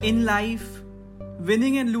In life,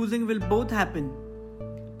 winning and losing will both happen.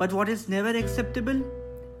 But what is never acceptable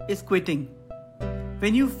is quitting.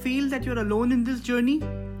 When you feel that you're alone in this journey,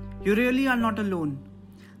 you really are not alone.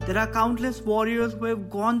 There are countless warriors who have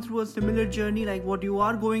gone through a similar journey like what you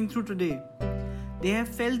are going through today. They have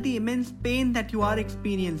felt the immense pain that you are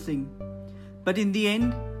experiencing. But in the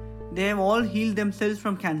end, they have all healed themselves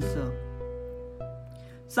from cancer.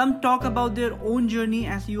 Some talk about their own journey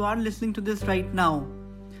as you are listening to this right now,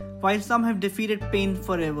 while some have defeated pain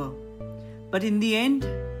forever. But in the end,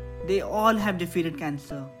 they all have defeated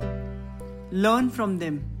cancer. Learn from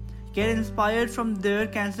them. Get inspired from their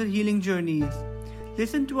cancer healing journeys.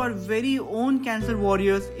 Listen to our very own cancer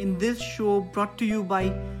warriors in this show brought to you by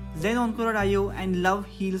Zen.io and Love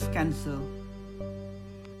Heals Cancer.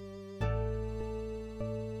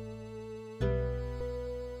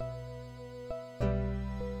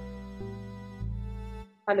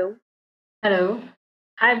 Hello. Hello.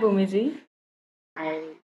 Hi, Bhumiji. Hi.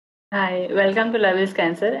 Hi. Welcome to Levels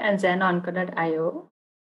Cancer and Zen.io.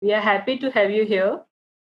 We are happy to have you here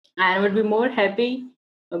and would be more happy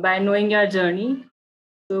by knowing your journey.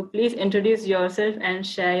 So please introduce yourself and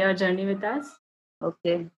share your journey with us.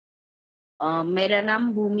 Okay मेरा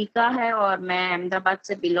नाम भूमिका है और मैं अहमदाबाद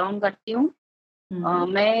से belong करती हूँ।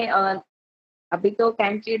 मैं अभी तो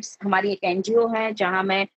कैंडिडेट्स हमारी एक एनजीओ है जहाँ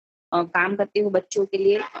मैं काम करती हूँ बच्चों के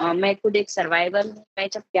लिए। मैं खुद एक सर्वाइवर हूँ। मैं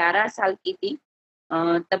जब 11 साल की थी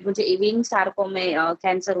तब मुझे इविंग सार्कोमा में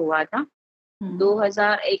कैंसर हुआ था।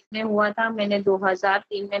 2001 में हुआ था। मैंने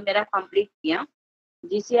 2003 में मेरा कंप्लीट किया।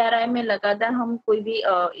 जीसीआरआई में लगातार हम कोई भी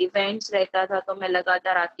इवेंट्स रहता था तो मैं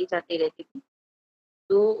लगातार आती जाती रहती थी।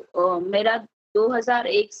 तो मेरा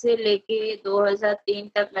 2001 से लेके 2003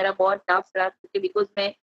 तक मेरा बहुत टफ रहा क्योंकि बिकॉज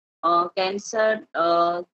मैं कैंसर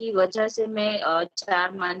की वजह से मैं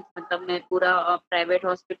 4 मंथ मतलब मैं पूरा प्राइवेट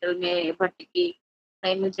हॉस्पिटल में भर्ती की।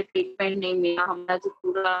 कहीं मुझे ट्रीटमेंट नहीं मिला। हमारा जो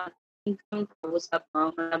पूरा इनकम था वो सब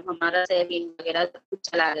मतलब हमारा सेविंग वगैरह सब कुछ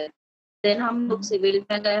चला गया। देन हम लोग सिविल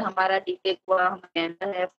में गए। हमारा डिटेक्ट हुआ। हम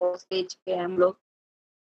कैंसर है 4 स्टेज पे हम लोग।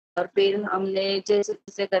 और फिर हमने जैसे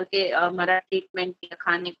तैसे करके हमारा ट्रीटमेंट किया।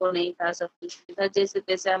 खाने को नहीं था, सब कुछ नहीं था। जैसे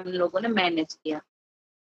तैसे हम लोगों ने मैनेज किया।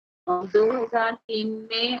 2003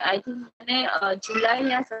 में आई थिंक मैंने जुलाई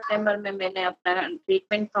या सितंबर में मैंने अपना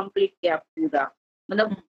ट्रीटमेंट कंप्लीट किया पूरा।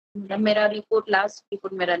 मतलब मेरा रिपोर्ट लास्ट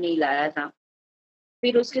रिपोर्ट मेरा नहीं लाया था।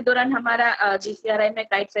 फिर उसके दौरान हमारा जीसीआरआई में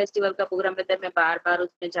काइट फेस्टिवल का प्रोग्राम रहता है। मैं बार-बार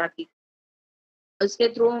उसमें जाती। उसके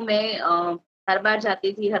थ्रू मैं हर बार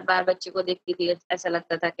जाती थी, हर बार बच्चे को देखती थी। ऐसा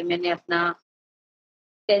लगता था कि मैंने अपना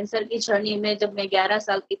कैंसर की जर्नी में जब मैं 11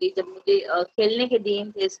 साल की थी, जब मुझे खेलने के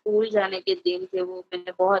दिन थे, स्कूल जाने के दिन थे, वो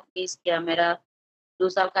मैंने बहुत मिस किया। मेरा 2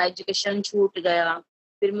 साल का एजुकेशन छूट गया।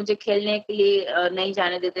 फिर मुझे खेलने के लिए नहीं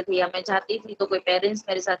जाने देते थे या मैं जाती थी तो कोई पेरेंट्स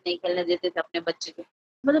मेरे साथ नहीं खेलने देते थे अपने बच्चे को।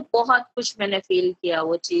 मतलब बहुत कुछ मैंने फ़ील किया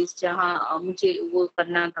वो चीज़ जहाँ मुझे वो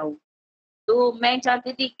करना था वो। तो मैं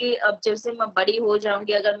चाहती थी कि अब जैसे मैं बड़ी हो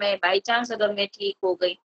जाऊँगी, अगर मैं बाय चांस अगर मैं ठीक हो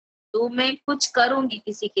गई, तो मैं कुछ करूँगी,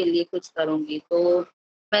 किसी के लिए कुछ करूँगी। तो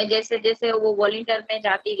मैं जैसे-जैसे वो वॉलंटियर में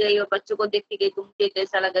जाती गई और बच्चों को देखती गई तो मुझे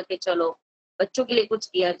ऐसा लगा कि चलो, बच्चों के लिए कुछ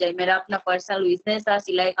किया जाए। मेरा अपना पर्सनल बिज़नेस था,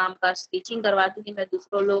 सिलाई काम का, स्टिचिंग करवाती थी मैं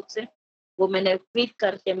दूसरों लोग से। वो मैंने क्विट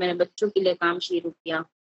करके मैंने बच्चों के लिए काम शुरू किया।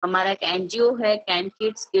 हमारा एक एनजीओ है कैन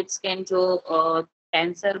किड्स, किड्स कैन जो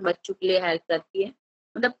कैंसर बच्चों के लिए हेल्प करती है,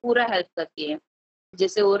 मतलब पूरा हेल्प करती है।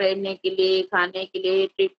 जैसे वो रहने के लिए, खाने के लिए,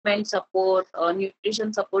 ट्रीटमेंट सपोर्ट और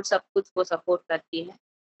न्यूट्रिशन सपोर्ट सब कुछ वो सपोर्ट करती है,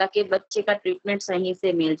 ताकि बच्चे का ट्रीटमेंट सही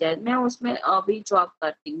से मिल जाए। मैं उसमें अभी जॉब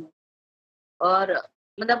करती हूँ और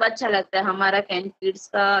मतलब अच्छा लगता है। हमारा कैन किड्स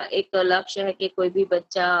का एक लक्ष्य है कि कोई भी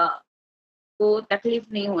बच्चा को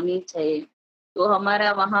तकलीफ नहीं होनी चाहिए। तो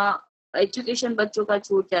हमारा वहाँ एजुकेशन बच्चों का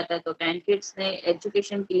छूट जाता है तो कैन किड्स ने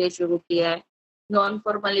एजुकेशन के लिए शुरू किया है। Non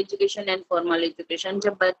formal education and formal education.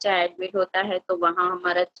 जब बच्चा एडमिट होता है तो वहाँ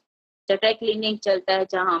हमारा चटाई क्लिनिक चलता है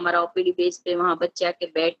जहाँ हमारा ओपीडी बेस पे वहाँ बच्चे आके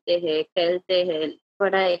बैठते हैं, खेलते हैं,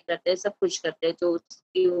 पढ़ाई करते हैं, सब कुछ करते हैं जो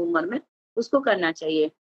उसकी उम्र में उसको करना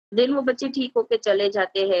चाहिए। देन वो बच्चे ठीक होके चले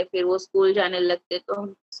जाते हैं, फिर वो स्कूल जाने लगते हैं तो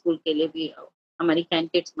हम स्कूल के लिए भी हमारी कैन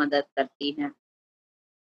किड्स मदद करती हैं।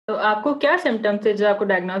 तो आपको क्या सिम्टम्स थे जो आपको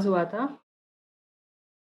डायग्नोज हुआ था?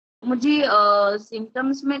 मुझे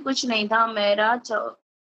सिम्पटम्स में कुछ नहीं था।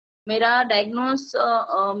 मेरा डायग्नोस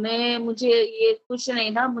में मुझे ये कुछ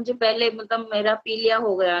नहीं था। मुझे पहले मतलब मेरा पीलिया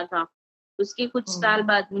हो गया था। उसके कुछ साल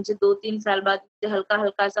बाद मुझे 2-3 साल बाद मुझे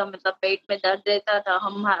हल्का-हल्का सा मतलब पेट में दर्द रहता था।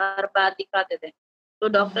 हम हर बार दिखाते थे। तो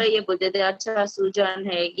डॉक्टर ये बोलते थे अच्छा सूजन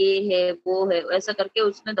है, ये है, वो है, ऐसा करके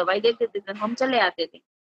उसमें दवाई दे देते थे। हम चले आते थे।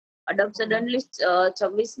 और अब सडनली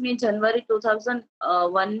 26 जनवरी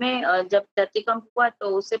 2001 में जब धरतीकंप हुआ तो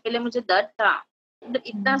उससे पहले मुझे दर्द था। मतलब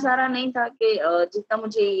इतना सारा नहीं था कि जितना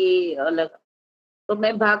मुझे ये लगा। तो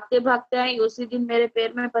मैं भागते भागते आई, उसी दिन मेरे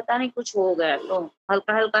पैर में पता नहीं कुछ हो गया, तो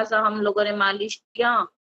हल्का हल्का सा हम लोगों ने मालिश किया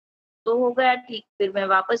तो हो गया ठीक। फिर मैं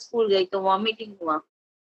वापस स्कूल गई तो वॉमिटिंग हुआ।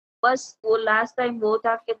 बस वो लास्ट टाइम वो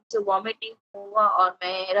था कि मुझे वॉमिटिंग हुआ और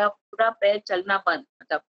मेरा पूरा पैर चलना बंद,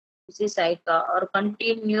 मतलब उसी साइड का, और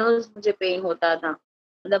कंटिन्यूअस मुझे पेन होता था।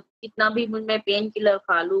 मतलब कितना भी मैं पेन किलर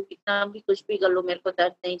खा लूं, कितना भी कुछ भी कर लूं, मेरे को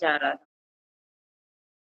दर्द नहीं जा रहा था।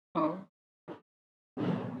 हाँ।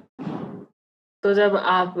 तो जब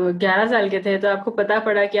आप 11 साल के थे तो आपको पता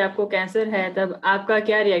पड़ा कि आपको कैंसर है, तब आपका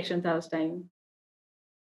क्या रिएक्शन था उस टाइम?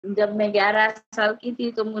 जब मैं 11 साल की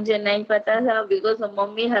थी तो मुझे नहीं पता था, बिकॉज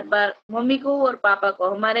मम्मी हर बार, मम्मी को और पापा को,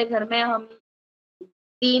 हमारे घर में हम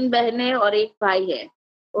 3 बहनें और एक भाई है,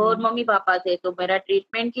 और मम्मी पापा थे। तो मेरा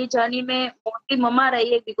ट्रीटमेंट की जर्नी में मोस्टली मम्मा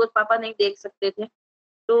रही है, बिकॉज पापा नहीं देख सकते थे।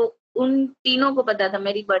 तो उन तीनों को पता था,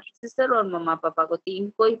 मेरी बड़ी सिस्टर और मम्मा पापा को, 3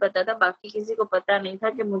 को ही पता था, बाकी किसी को पता नहीं था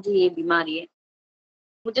कि मुझे ये बीमारी है।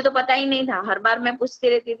 मुझे तो पता ही नहीं था। हर बार मैं पूछती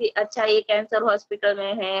रहती थी, अच्छा ये कैंसर हॉस्पिटल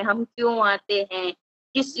में है, हम क्यों आते हैं,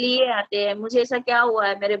 किस लिए आते हैं, मुझे ऐसा क्या हुआ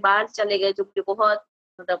है, मेरे बाल चले गए जो मुझे बहुत,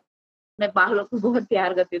 मतलब मैं बालों को बहुत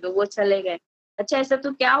प्यार करती हूँ, तो वो चले गए। अच्छा ऐसा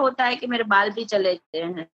तो क्या होता है कि मेरे बाल भी चले जाते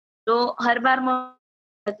हैं। तो हर बार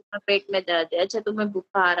तुम्हें पेट में दर्द है, अच्छा तुम्हें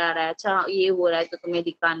बुखार आ रहा है, अच्छा ये हो रहा है तो तुम्हें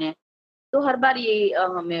दिखाने है। तो हर बार ये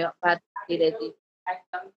हमें बात आती रहती।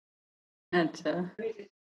 अच्छा,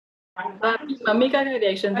 तो आपकी मम्मी का क्या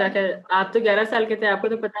रिएक्शन था? खैर आप तो 11 साल के थे, आपको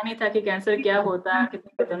तो पता नहीं था कि कैंसर क्या होता है,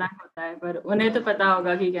 कितना खतरनाक होता है, पर उन्हें तो पता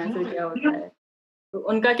होगा कि कैंसर क्या होता है। तो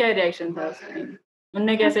उनका क्या रिएक्शन था उस टाइम?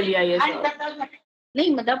 उनने कैसे लिया ये शॉक?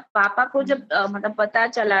 नहीं मतलब पापा को जब मतलब पता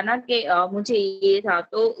चला ना कि मुझे ये था,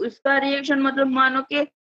 तो उसका रिएक्शन मतलब मानो कि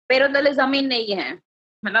पैरों तले जमीन नहीं है।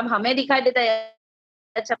 मतलब हमें दिखाई देता है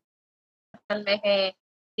अच्छा में है,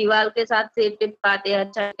 दीवार के साथ से चिपकाते हैं,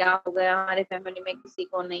 अच्छा क्या हो गया, हमारे फैमिली में किसी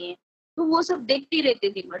को नहीं है। तो वो सब देखती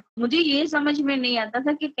रहती थी, बट मुझे ये समझ में नहीं आता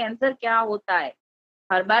था कि कैंसर क्या होता है।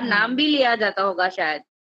 हर बार नाम भी लिया जाता होगा शायद,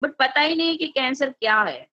 बट पता ही नहीं कि कैंसर क्या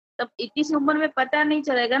है। तब इतनी सी उम्र में पता नहीं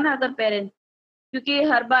चलेगा ना अगर पेरेंट्स, क्योंकि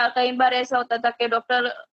हर बार, कई बार ऐसा होता था कि डॉक्टर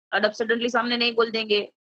अडब सडनली सामने नहीं बोल देंगे,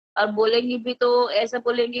 और बोलेंगे भी तो ऐसा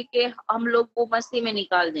बोलेंगे कि हम लोग वो मस्ती में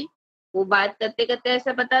निकाल दें। वो बात करते करते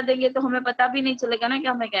ऐसे बता देंगे तो हमें पता भी नहीं चलेगा ना कि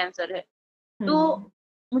हमें कैंसर है। तो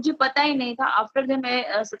मुझे पता ही नहीं था। आफ्टर जब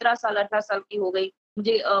मैं 17 साल 18 साल की हो गई,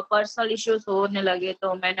 मुझे पर्सनल इश्यूज होने लगे,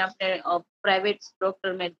 तो मैंने अपने प्राइवेट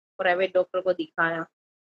डॉक्टर को दिखाया।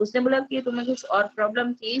 उसने बोला कि तुम्हें कुछ और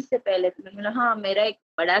प्रॉब्लम थी इससे पहले? तो मैंने बोला हाँ, मेरा एक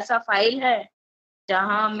बड़ा सा फाइल है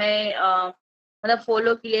जहाँ मैं मतलब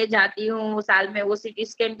फॉलो किए जाती हूँ, साल में वो सीटी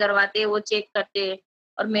स्कैन करवाते हैं, वो चेक करते हैं।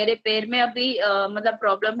 और मेरे पैर में अभी मतलब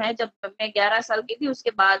प्रॉब्लम है, जब मैं 11 साल की थी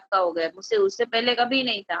उसके बाद का हो गया, मुझसे उससे पहले कभी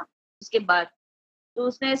नहीं था, उसके बाद। तो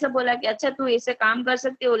उसने ऐसा बोला कि अच्छा तू ऐसे काम कर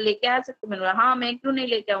सकती हो, लेके आ सकती हो? मैंने बोला हाँ, मैं क्यों नहीं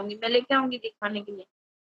लेके आऊंगी, मैं लेके आऊंगी दिखाने के लिए।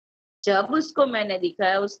 जब उसको मैंने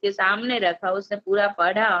दिखाया, उसके सामने रखा, उसने पूरा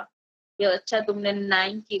पढ़ा कि अच्छा तुमने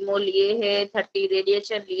 9 कीमो लिए है, 30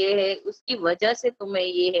 रेडिएशन लिए है, उसकी वजह से तुम्हें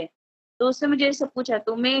ये है। तो उसने मुझे ऐसे पूछा,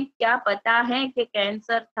 तुम्हें क्या पता है कि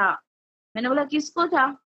कैंसर था? मैंने बोला किसको था?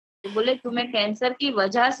 तो बोले तुम्हें कैंसर की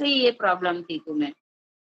वजह से ही ये प्रॉब्लम थी तुम्हें।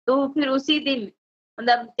 तो फिर उसी दिन,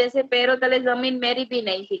 मतलब जैसे पैरों तले जमीन मेरी भी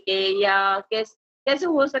नहीं थी कि या कैसे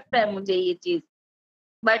हो सकता है मुझे ये चीज।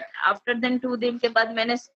 बट आफ्टर देन 2 दिन के बाद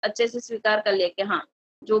मैंने अच्छे से स्वीकार कर लिया कि हाँ,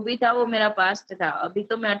 जो भी था वो मेरा पास्ट था। अभी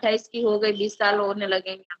तो मैं 28 की हो गई, 20 साल होने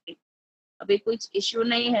लगेंगे अभी। अभी कुछ इश्यू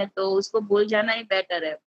नहीं है, तो उसको भूल जाना ही बेटर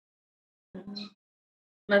है।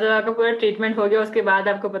 मतलब आपका पूरा ट्रीटमेंट हो गया, उसके बाद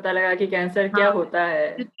आपको पता लगा कि कैंसर क्या हाँ, होता है?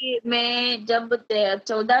 क्योंकि मैं जब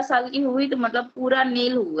 14 साल की हुई तो मतलब पूरा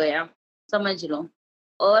नील हो गया, समझ लो।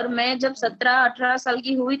 और मैं जब 17 18 साल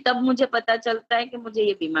की हुई तब मुझे पता चलता है कि मुझे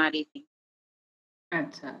ये बीमारी थी।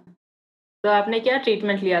 अच्छा, तो आपने क्या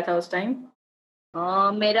ट्रीटमेंट लिया था उस टाइम?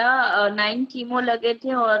 मेरा 9 कीमो लगे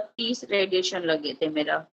थे और 30 रेडिएशन लगे थे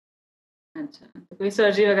मेरा। अच्छा, तो कोई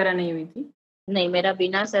सर्जरी वगैरह नहीं हुई थी? नहीं, मेरा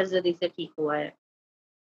बिना सर्जरी से ठीक हुआ है।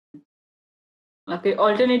 आपके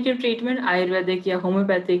ऑल्टरनेटिव ट्रीटमेंट आयुर्वेदिक या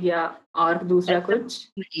होम्योपैथिक या और दूसरा ऐसा कुछ?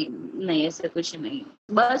 नहीं, नहीं ऐसा कुछ नहीं।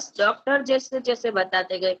 बस डॉक्टर जैसे जैसे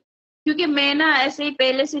बताते गए, क्योंकि मैं ना ऐसे ही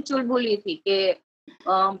पहले से चुलबुली थी कि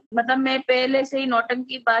मतलब मैं पहले से ही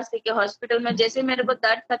नौटंकी बाज थी कि हॉस्पिटल में जैसे मेरे को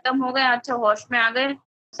दर्द खत्म हो गया, अच्छा होश में आ गए,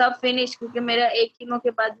 सब फिनिश। क्योंकि मेरा 1 कीमो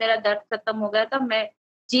के बाद मेरा दर्द खत्म हो गया था, मैं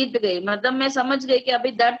जीत गई। मतलब मैं समझ गई कि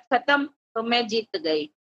अभी दर्द खत्म, तो मैं जीत गई।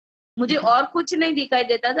 मुझे और कुछ नहीं दिखाई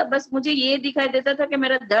देता था, बस मुझे ये दिखाई देता था कि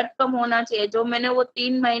मेरा दर्द कम होना चाहिए। जो मैंने वो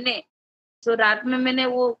 3 महीने, जो रात में मैंने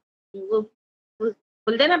वो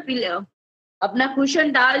बोलते ना अपना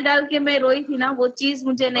कुशन डाल डाल के मैं रोई थी ना, वो चीज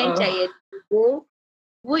मुझे नहीं चाहिए थी।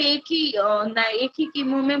 वो एक ही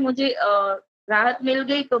कीमो में मुझे राहत मिल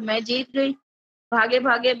गई तो मैं जीत गई। भागे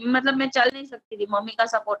भागे मतलब मैं चल नहीं सकती थी, मम्मी का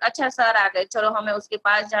सपोर्ट, अच्छा सर आ गए, चलो हमें उसके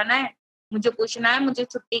पास जाना है, मुझे पूछना है मुझे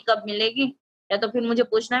छुट्टी कब मिलेगी, या तो फिर मुझे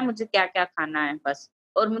पूछना है मुझे क्या क्या खाना है बस।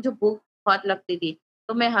 और मुझे भूख बहुत लगती थी,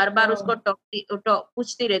 तो मैं हर बार उसको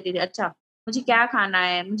पूछती रहती थी, अच्छा मुझे क्या खाना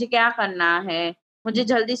है, मुझे क्या करना है, मुझे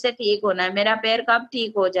जल्दी से ठीक होना है, मेरा पैर कब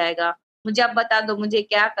ठीक हो जाएगा, मुझे अब बता दो मुझे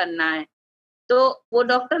क्या करना है। तो वो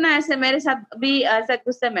डॉक्टर ना ऐसे मेरे साथ भी ऐसा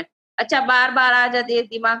गुस्से में, अच्छा बार बार आ जाती है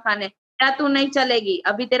दिमाग खाने, क्या तू नहीं चलेगी,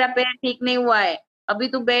 अभी तेरा पैर ठीक नहीं हुआ है, अभी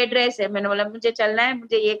तू बेड रेस्ट है। मैंने बोला मुझे चलना है,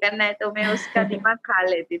 मुझे ये करना है, तो मैं उसका दिमाग खा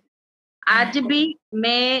लेती थी। आज भी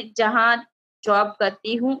मैं जहाँ जॉब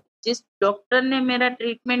करती हूँ, जिस डॉक्टर ने मेरा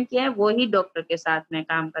ट्रीटमेंट किया है वही डॉक्टर के साथ मैं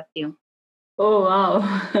काम करती हूँ। Oh wow.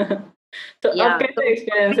 तो या अब तो कैसा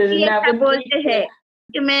एक्सपीरियंस है मम्मी जिसने ऐसा आपको ट्रीट बोलते किया? हैं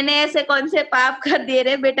कि मैंने ऐसे कौन से पाप कर दिए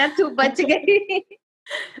रे बेटा, तू बच गई।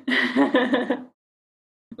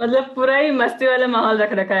 मतलब पूरा ही मस्ती वाला माहौल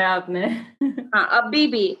रख रखा है आपने। हाँ,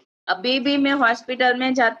 अभी भी मैं हॉस्पिटल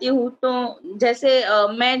में जाती हूँ तो जैसे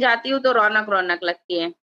मैं जाती हूँ तो रौनक रौनक लगती है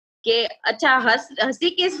कि अच्छा हंसी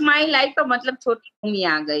की स्माइल आई तो मतलब छोटी भूमि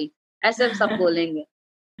आ गई, ऐसे सब बोलेंगे।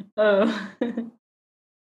 ओह!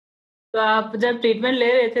 तो आप जब ट्रीटमेंट ले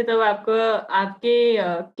रहे थे तब आपको आपके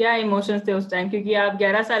क्या इमोशंस थे उस टाइम? क्योंकि आप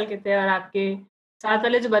 11 साल के थे और आपके साथ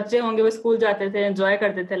वाले जो बच्चे होंगे वो स्कूल जाते थे, एन्जॉय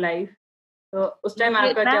करते थे लाइफ। तो उस टाइम मुझे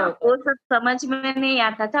आपका ना क्या होता? वो सब समझ में नहीं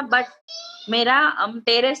आता था, बट मेरा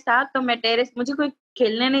टेरेस था तो मैं टेरेस, मुझे कोई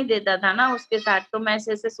खेलने नहीं देता था ना उसके साथ, तो मैं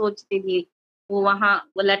ऐसे ऐसे सोचती थी, वो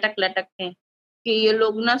लटक लटक के कि ये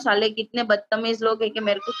लोग ना साले कितने बदतमीज लोग हैं कि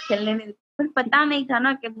मेरे को खेलने नहीं देते। पर पता नहीं था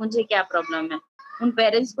ना कि मुझे क्या प्रॉब्लम है। उन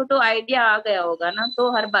पेरेंट्स को तो आइडिया आ गया होगा ना,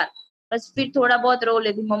 तो हर बार बस फिर थोड़ा बहुत रो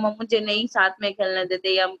लेती, मम्मा मुझे नहीं साथ में खेलने देते,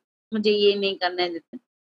 या मुझे ये नहीं करने देते।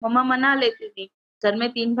 मम्मा मना लेती थी। घर में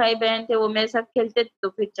 3 भाई बहन थे, वो मेरे साथ खेलते थे तो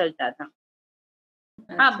फिर चलता था।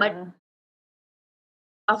 हाँ, अच्छा। बट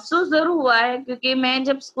अफ़सोस ज़रूर हुआ है क्योंकि मैं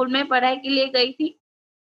जब स्कूल में पढ़ाई के लिए गई थी,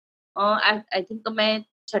 आई थिंक मैं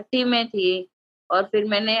छठी में थी, और फिर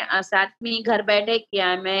मैंने 7वीं घर बैठे किया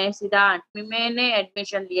है, मैं सीधा 8वीं मैंने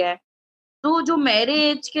एडमिशन लिया है। तो जो मेरे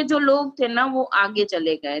एज के जो लोग थे ना वो आगे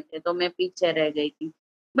चले गए थे, तो मैं पीछे रह गई थी।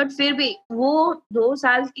 बट फिर भी वो 2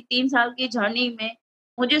 साल की 3 साल की जर्नी में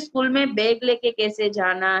मुझे स्कूल में बैग लेके कैसे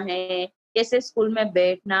जाना है, कैसे स्कूल में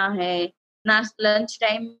बैठना है, ना लंच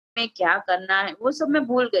टाइम में क्या करना है, वो सब मैं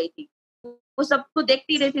भूल गई थी। वो सबको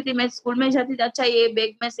देखती रहती थी, मैं स्कूल में जाती थी, अच्छा ये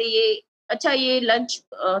बैग में से ये, अच्छा ये लंच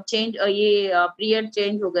ये पीरियड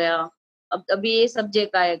चेंज हो गया, अब अभी ये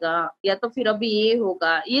सब्जेक्ट आएगा, या तो फिर अभी ये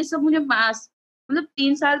होगा, ये सब मुझे मास मतलब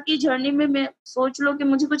 3 साल की जर्नी में मैं सोच लो कि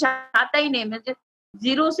मुझे कुछ आता ही नहीं, मुझे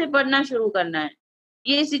ज़ीरो से पढ़ना शुरू करना है।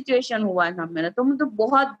 ये सिचुएशन हुआ था मेरा, तो मुझे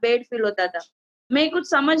बहुत बैड फील होता था। मैं कुछ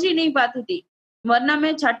समझ ही नहीं पाती थी, वरना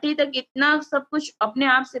मैं छठी तक इतना सब कुछ अपने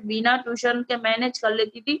आप से बिना ट्यूशन के मैनेज कर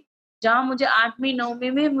लेती थी, जहाँ मुझे 8वीं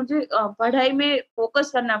 9वीं में मुझे पढ़ाई में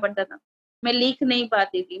फ़ोकस करना पड़ता था। मैं लिख नहीं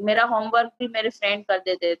पाती थी, मेरा होमवर्क भी मेरे फ्रेंड कर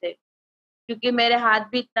देते थे। क्योंकि मेरे हाथ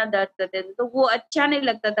भी इतना दर्द करते थे, तो वो अच्छा नहीं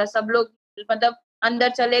लगता था। सब लोग मतलब अंदर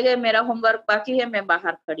चले गए, मेरा होमवर्क बाकी है, मैं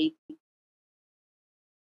बाहर खड़ी थी।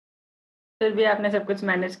 फिर भी आपने सब कुछ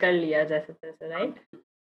मैनेज कर लिया जैसे-तैसे, राइट?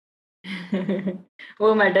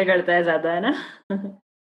 वो मैटर करता है ज़्यादा, है ना?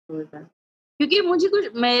 क्योंकि मुझे कुछ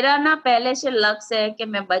मेरा ना पहले से लक्ष्य है कि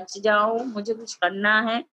मैं बच जाऊँ, मुझे कुछ करना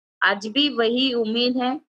है। आज भी वही उम्मीद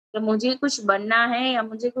है कि मुझे कुछ बनना है या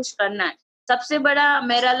मुझे कुछ करना है। सबसे बड़ा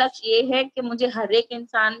मेरा लक्ष्य ये है कि मुझे हर एक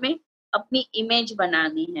इंसान में अपनी इमेज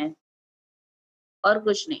बनानी है। और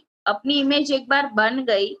कुछ नहीं। अपनी इमेज एक बार बन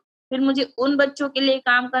गई, फिर मुझे उन बच्चों के लिए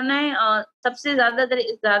काम करना है, सबसे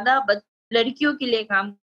ज़्यादा लड़कियों के लिए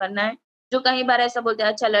काम करना है, जो कई बार ऐसा बोलते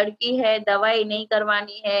हैं, अच्छा लड़की है, दवाई नहीं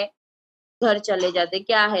करवानी है, घर चले जाते,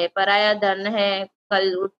 क्या है, पराया धन है,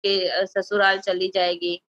 कल उठ के ससुराल चली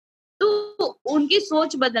जाएगी। तो उनकी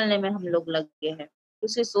सोच बदलने में हम लोग लग गए हैं,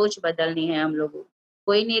 उसकी सोच बदलनी है हम लोगों को।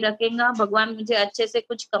 कोई नहीं रखेगा, भगवान मुझे अच्छे से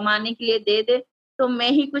कुछ कमाने के लिए दे दे, तो मैं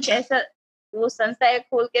ही कुछ ऐसा वो संस्थाएँ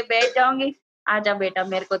खोल के बैठ जाऊँगी, आजा बेटा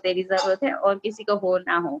मेरे को तेरी ज़रूरत है और किसी को हो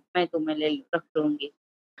ना हो, मैं तुम्हें रख लूँगी।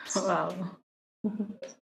 वाओ!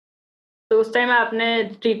 तो उस टाइम आपने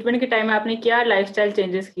ट्रीटमेंट के टाइम आपने क्या लाइफ़स्टाइल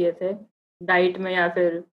चेंजेस किए थे? डाइट में या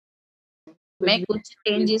फिर कुछ मैं भी? कुछ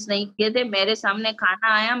चेंजेस नहीं किए थे, मेरे सामने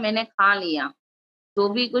खाना आया, मैंने खा लिया। जो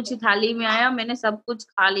भी कुछ थाली में आया मैंने सब कुछ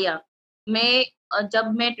खा लिया।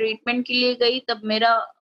 जब मैं ट्रीटमेंट के लिए गई तब मेरा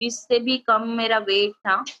 20 से भी कम मेरा वेट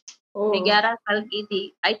था। मैं ओह! 11 साल की थी।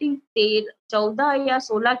 आई थिंक 14 या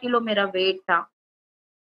 16 किलो मेरा वेट था।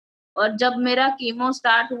 और जब मेरा कीमो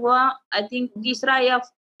स्टार्ट हुआ, आई थिंक तीसरा या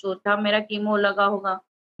चौथा मेरा कीमो लगा होगा,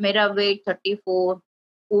 मेरा वेट 34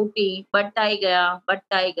 40 बढ़ता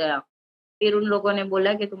ही गया। फिर उन लोगों ने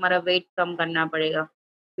बोला कि तुम्हारा वेट कम करना पड़ेगा,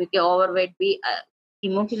 क्योंकि ओवरवेट भी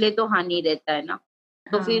कीमो के लिए तो हानि रहता है ना।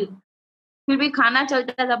 तो हाँ। फिर भी खाना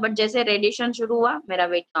चलता था, बट जैसे रेडिएशन शुरू हुआ मेरा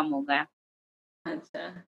वेट कम हो गया, अच्छा,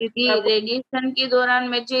 क्योंकि तो आपको रेडिएशन के दौरान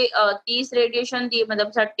मुझे 30 रेडिएशन दिए,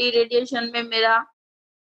 मतलब 30 रेडिएशन में मेरा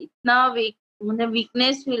इतना मुझे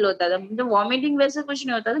वीकनेस फील होता था। मुझे वॉमिटिंग वैसे कुछ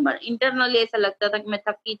नहीं होता था, बट इंटरनली ऐसा लगता था कि मैं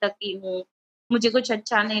थकी थकी हूँ, मुझे कुछ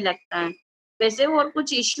अच्छा नहीं लगता है। वैसे और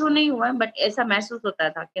कुछ इश्यू नहीं हुआ है, बट ऐसा महसूस होता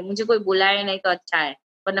था कि मुझे कोई बुलाए नहीं तो अच्छा है,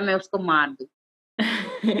 वरना मैं उसको मार दूँ।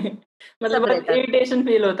 मतलब सब बहुत रहता था। इरिटेशन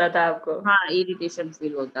फील होता था आपको। हाँ, इरिटेशन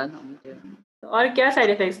फील होता था मुझे। और क्या साइड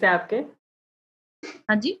इफेक्ट्स थे आपके?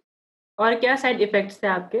 हाँ जी। और क्या साइड इफेक्ट्स थे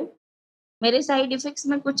आपके? मेरे साइड इफेक्ट्स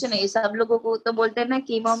में कुछ नहीं, सब लोगों को तो बोलते हैं ना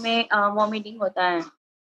कीमो में वॉमिटिंग होता है,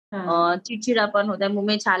 हाँ। चिड़चिड़ापन होता है, मुंह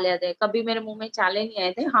में छाले आते हैं। कभी मेरे मुंह में छाले नहीं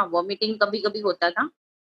आए थे। हाँ, वॉमिटिंग कभी कभी होता था,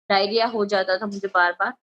 डायरिया हो जाता था मुझे बार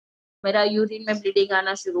बार, मेरा यूरिन में ब्लीडिंग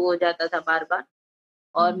आना शुरू हो जाता था बार बार,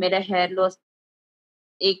 और हुँ। मेरा हेयर लॉस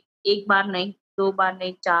एक एक बार नहीं, 2 बार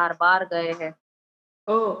नहीं, 4 बार गए हैं।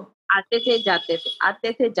 ओह! आते थे जाते थे,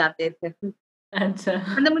 आते थे जाते थे। अच्छा।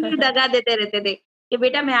 मतलब मुझे दगा देते रहते थे कि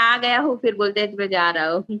बेटा मैं आ गया हूँ, फिर बोलते थे मैं जा रहा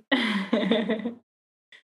हूँ।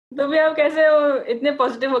 तो भी आप कैसे वो इतने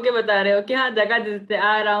पॉज़िटिव होके बता रहे हो कि हाँ, जगह दे देते,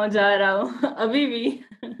 आ रहा हूँ, जा रहा हूँ, अभी भी?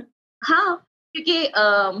 हाँ,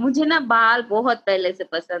 क्योंकि मुझे ना बाल बहुत पहले से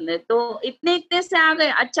पसंद है, तो इतने-इतने से आ गए,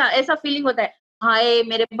 अच्छा ऐसा फीलिंग होता है, हाय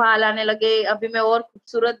मेरे बाल आने लगे, अभी मैं और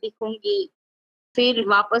खूबसूरत दिखूँगी। फिर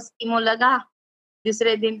वापस कीमो लगा,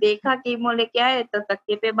 दूसरे दिन देखा कीमो लेके आए तो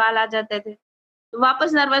तकिए पे बाल आ जाते थे, तो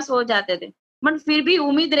वापस नर्वस हो जाते थे। बट फिर भी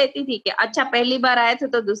उम्मीद रहती थी कि अच्छा पहली बार आए थे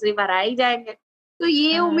तो दूसरी बार आ ही जाएँगे, तो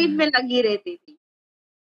ये उम्मीद में हाँ, लगी रहती थी।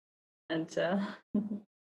 अच्छा।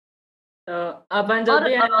 तो अपन जब और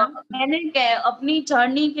भी है ना मैंने क्या अपनी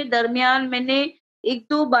जर्नी के दरमियान मैंने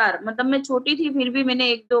 1-2 बार, मतलब मैं छोटी थी फिर भी मैंने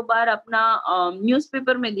 1-2 बार अपना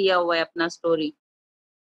न्यूज़पेपर में दिया हुआ है अपना स्टोरी।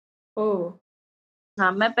 ओह!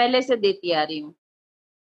 हाँ, मैं पहले से देती आ रही हूँ।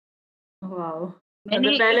 वॉव! मैंने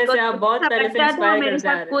मतलब पहले एक से आप बहुत छोटा-सा पहले से बच्चा था, इंस्पायर मेरे करते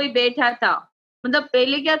साथ आ रहे कोई हो। बैठा था। मतलब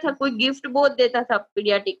पहले क्या था, कोई गिफ्ट बहुत देता था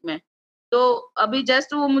पीडियाट्रिक में। तो अभी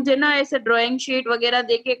जस्ट वो मुझे ना ऐसे ड्राइंग शीट वगैरह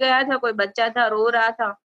दे के गया था, कोई बच्चा था, रो रहा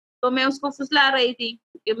था। तो मैं उसको फुसला रही थी,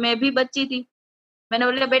 क्योंकि मैं भी बच्ची थी। मैंने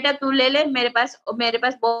बोला बेटा तू ले ले, मेरे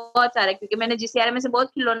पास बहुत सारे, क्योंकि मैंने जीसीआर में से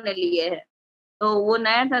बहुत खिलौने लिए हैं। तो वो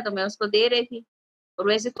नया था तो मैं उसको दे रही थी। और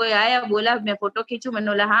वैसे कोई आया बोला मैं फ़ोटो खींचूँ? मैंने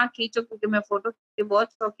बोला हाँ खींचो, क्योंकि मैं फ़ोटो की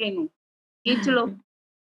बहुत शौकीन हूँ, खींच लो।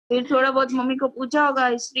 फिर थोड़ा बहुत मम्मी को पूछा होगा,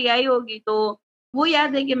 हिस्ट्री आई होगी, तो वो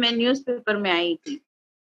याद है कि मैं न्यूज़पेपर में आई थी।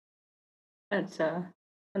 अच्छा,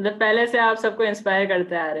 मतलब पहले से आप सबको इंस्पायर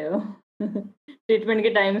करते आ रहे हो। ट्रीटमेंट के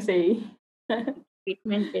टाइम से ही।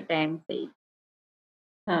 ट्रीटमेंट के टाइम पे ही।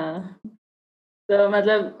 हाँ, तो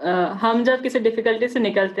मतलब हम जब किसी डिफ़िकल्टी से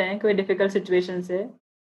निकलते हैं, कोई डिफ़िकल्ट सिचुएशन से,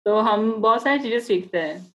 तो हम बहुत सारी चीज़ें सीखते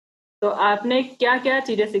हैं। तो आपने क्या-क्या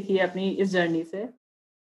चीज़ें सीखी है अपनी इस जर्नी से?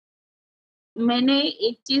 मैंने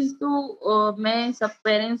एक चीज़ तो मैं सब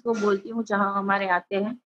पेरेंट्स को बोलती हूँ जहाँ हमारे आते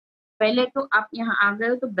हैं, पहले तो आप यहाँ आ गए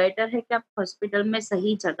हो तो बेटर है कि आप हॉस्पिटल में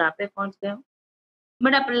सही जगह पे पहुँच गए हो।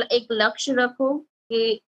 बट आप एक लक्ष्य रखो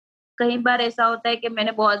कि कई बार ऐसा होता है कि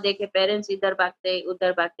मैंने बहुत देखे पेरेंट्स इधर भागते,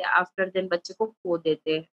 उधर भागते, आफ्टर देन बच्चे को खो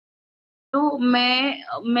देते हैं। तो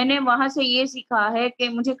मैंने वहाँ से ये सीखा है कि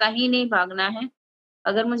मुझे कहीं नहीं भागना है।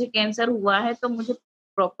 अगर मुझे कैंसर हुआ है तो मुझे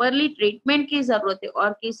प्रॉपरली ट्रीटमेंट की ज़रूरत है,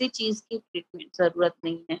 और किसी चीज़ की ट्रीटमेंट ज़रूरत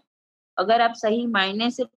नहीं है। अगर आप सही मायने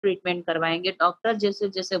से ट्रीटमेंट करवाएँगे, डॉक्टर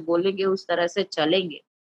जैसे-जैसे बोलेंगे उस तरह से चलेंगे,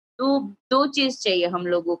 तो 2 चीज़ चाहिए हम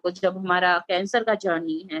लोगों को जब हमारा कैंसर का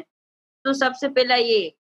जर्नी है। तो सबसे पहला ये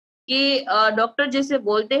कि डॉक्टर जैसे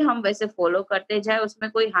बोलते हैं हम वैसे फ़ॉलो करते जाएँ, उसमें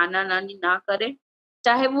कोई आना-नानी ना करें।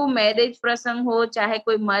 चाहे वो मैरिज प्रसंग हो, चाहे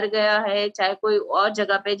कोई मर गया है, चाहे कोई और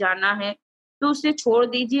जगह पे जाना है, तो उसे छोड़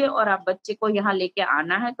दीजिए और आप बच्चे को यहाँ लेके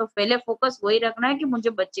आना है, तो पहले फ़ोकस वही रखना है कि मुझे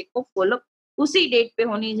बच्चे को फ़ॉलो उसी डेट पे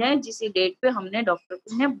होनी चाहिए, जिस डेट पे हमने डॉक्टर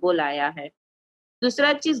ने बुलाया है।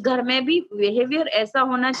 दूसरा चीज़, घर में भी बिहेवियर ऐसा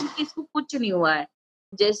होना चाहिए कि इसको कुछ नहीं हुआ है।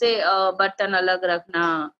 जैसे बर्तन अलग रखना,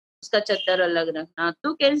 उसका चद्दर अलग रखना,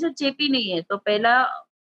 तो कैंसर चेपी नहीं है। तो पहला,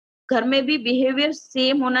 घर में भी बिहेवियर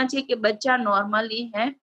सेम होना चाहिए कि बच्चा नॉर्मल ही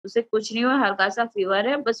है, उसे कुछ नहीं हुआ, हल्का-सा फ़ीवर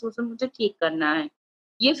है, बस उसे मुझे ठीक करना है।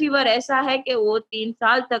 ये फ़ीवर ऐसा है कि वो 3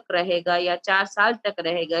 साल तक रहेगा या 4 साल तक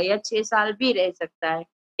रहेगा या 6 साल भी रह सकता है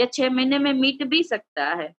या 6 महीने में मिट भी सकता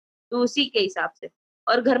है, तो उसी के हिसाब से।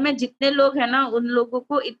 और घर में जितने लोग हैं ना, उन लोगों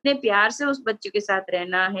को इतने प्यार से उस बच्चे के साथ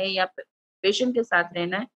रहना है या पेशेंट के साथ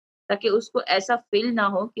रहना है, ताकि उसको ऐसा फील ना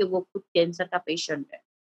हो कि वो खुद कैंसर का पेशेंट है।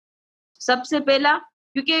 सबसे पहला,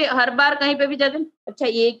 क्योंकि हर बार कहीं पे भी जाते हैं, अच्छा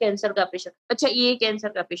ये कैंसर का पेशेंट, अच्छा ये कैंसर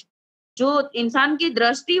का पेशेंट, जो इंसान की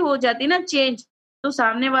दृष्टि हो जाती ना चेंज, तो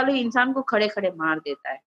सामने वाले इंसान को खड़े खड़े मार देता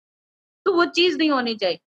है। तो वो चीज नहीं होनी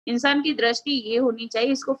चाहिए। इंसान की दृष्टि ये होनी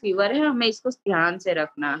चाहिए, इसको फीवर है, हमें इसको ध्यान से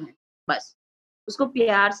रखना है, बस उसको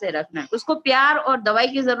प्यार से रखना है। उसको प्यार और दवाई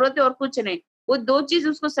की जरूरत है और कुछ नहीं। वो दो चीज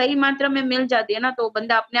उसको सही मात्रा में मिल जाती है ना, तो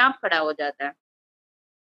बंदा अपने आप खड़ा हो जाता है।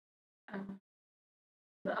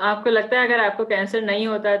 तो आपको लगता है अगर आपको कैंसर नहीं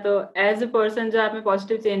होता है तो एज ए पर्सन जो आप में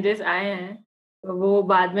पॉजिटिव चेंजेस आए हैं तो वो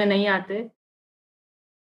बाद में नहीं आते?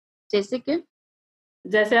 जैसे कि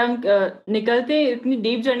जैसे हम निकलते हैं, इतनी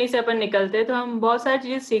डीप जर्नी से अपन निकलते हैं तो हम बहुत सारी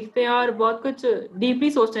चीजें सीखते हैं और बहुत कुछ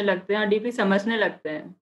डीपली सोचने लगते हैं और डीपली समझने लगते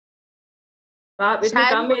हैं। तो आप इतनी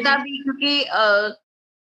शायद कम एज होता भी, क्योंकि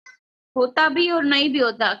होता भी और नहीं भी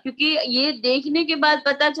होता, क्योंकि ये देखने के बाद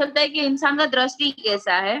पता चलता है कि इंसान का दृष्टि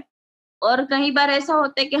कैसा है। और कई बार ऐसा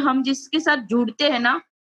होता है कि हम जिसके साथ जुड़ते हैं ना,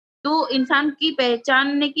 तो इंसान की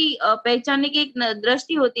पहचानने की एक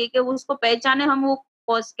दृष्टि होती है कि वो उसको पहचाने हम, वो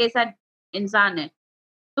कैसा इंसान है।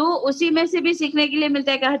 तो उसी में से भी सीखने के लिए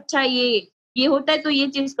मिलता है कि अच्छा ये होता है तो ये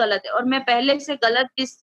चीज गलत है, और मैं पहले से गलत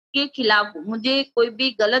चीज के खिलाफ हूँ। मुझे कोई भी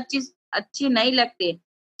गलत चीज अच्छी नहीं लगती,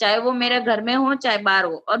 चाहे वो मेरे घर में हो चाहे बाहर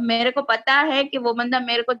हो। और मेरे को पता है कि वो बंदा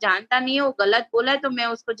मेरे को जानता नहीं है, वो गलत बोला है, तो मैं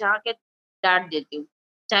उसको जाके डांट देती हूँ,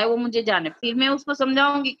 चाहे वो मुझे जाने। फिर मैं उसको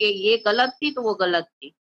समझाऊंगी कि ये गलत थी तो वो गलत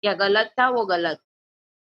थी, या गलत था वो गलत।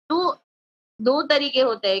 तो दो तरीके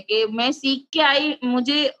होते हैं कि मैं सीख के आई,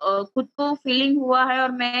 मुझे खुद को फीलिंग हुआ है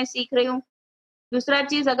और मैं सीख रही हूँ। दूसरा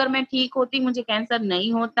चीज, अगर मैं ठीक होती, मुझे कैंसर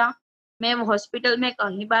नहीं होता, मैं हॉस्पिटल में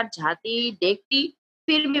कहीं बार जाती देखती,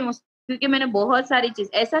 फिर भी क्योंकि मैंने बहुत सारी चीज,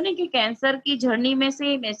 ऐसा नहीं कि कैंसर की जर्नी में से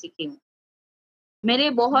ही मैं सीखी हूँ। मेरे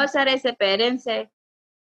बहुत सारे ऐसे पेरेंट्स है,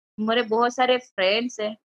 मेरे बहुत सारे फ्रेंड्स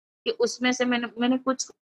है, कि उसमें से मैंने कुछ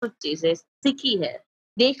कुछ चीजें सीखी है,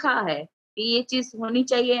 देखा है कि ये चीज होनी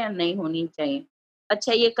चाहिए या नहीं होनी चाहिए,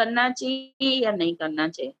 अच्छा ये करना चाहिए या नहीं करना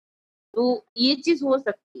चाहिए। तो ये चीज हो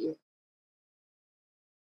सकती है।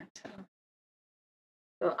 अच्छा,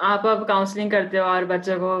 तो आप अब काउंसलिंग करते हो और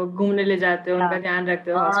बच्चों को घूमने ले जाते हो, उनका ध्यान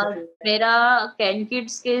रखते हो हॉस्पिटल में? मेरा कैन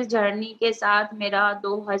किड्स के जर्नी के साथ मेरा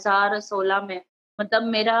 2016 में, मतलब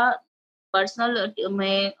मेरा पर्सनल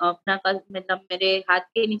में अपना मतलब मेरे हाथ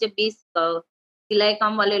के नीचे 20 सिलाई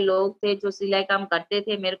काम वाले लोग थे जो सिलाई काम करते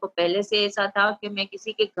थे। मेरे को पहले से ऐसा था कि मैं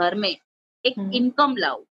किसी के घर में एक इनकम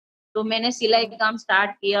लाऊं, तो मैंने सिलाई काम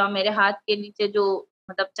स्टार्ट किया। मेरे हाथ के नीचे जो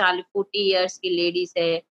मतलब 40-40 इयर्स की लेडीज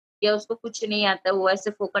है, या उसको कुछ नहीं आता, वो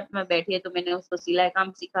ऐसे फोकट में बैठी है, तो मैंने उसको सिलाई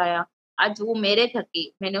काम सिखाया। आज वो मेरे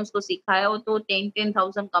थकी, मैंने उसको सिखाया, वो तो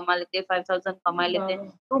 10,000 कमा लेते, 5,000 कमा लेते,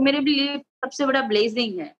 तो मेरे लिए सबसे बड़ा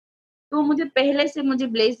ब्लेसिंग है। तो मुझे पहले से मुझे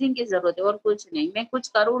ब्लेसिंग की जरूरत है और कुछ नहीं। मैं कुछ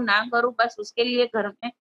करूँ ना करूँ, बस उसके लिए घर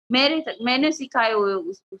में मैंने सिखाए हुए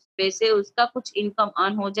उस पैसे उसका कुछ इनकम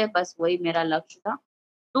अर्न हो जाए, बस वही मेरा लक्ष्य था।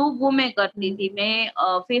 तो वो मैं करती थी।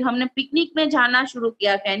 मैं फिर हमने पिकनिक में जाना शुरू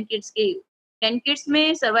किया। कैन किड्स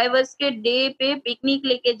में सर्वाइवर्स के डे पे पिकनिक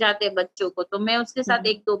लेके जाते बच्चों को, तो मैं उसके साथ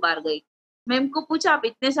 1-2 बार गई। मैम को पूछा, आप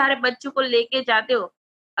इतने सारे बच्चों को लेके जाते हो,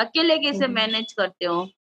 अकेले कैसे मैनेज करते हो?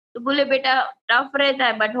 तो बोले बेटा टफ रहता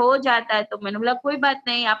है बट हो जाता है। तो मैंने बोला कोई बात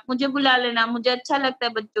नहीं, आप मुझे बुला लेना, मुझे अच्छा लगता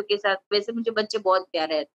है बच्चों के साथ, वैसे मुझे बच्चे बहुत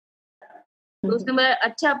प्यारे हैं। तो उसने बोला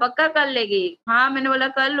अच्छा पक्का कर लेगी? हाँ, मैंने बोला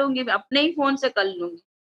कर लूंगी, अपने ही फोन से कर लूंगी।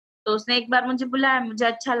 तो उसने एक बार मुझे बुलाया, मुझे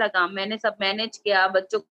अच्छा लगा, मैंने सब मैनेज किया,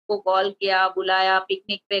 बच्चों को कॉल किया, बुलाया,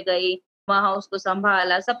 पिकनिक पे गई, वहां उसको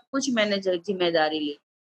संभाला, सब कुछ मैंने जिम्मेदारी ली।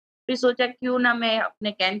 फिर सोचा क्यों ना मैं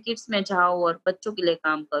अपने कैन किड्स में जाऊं और बच्चों के लिए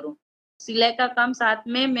काम करूं। सिलाई का काम साथ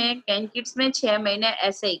में मैं कैन किड्स में 6 महीने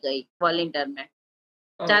ऐसे ही गई वॉलंटियर में।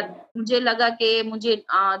 मुझे लगा कि मुझे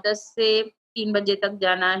 10 से 3 बजे तक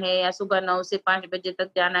जाना है या सुबह 9 से 5 बजे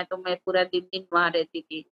तक जाना है, तो मैं पूरा दिन वहां रहती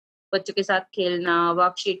थी। बच्चों के साथ खेलना,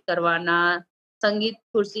 वर्कशीट करवाना, संगीत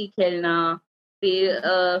कुर्सी खेलना, फिर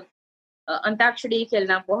अंताक्षरी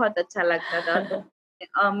खेलना बहुत अच्छा लगता था।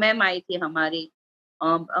 तो मैम आई थी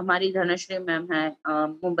हमारी धनश्री मैम है,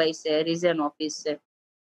 मुंबई से, रीजन ऑफिस से।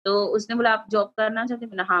 तो उसने बोला आप जॉब करना चाहती?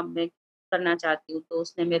 मैंने हाँ मैं करना चाहती हूँ। तो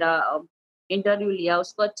उसने मेरा इंटरव्यू लिया,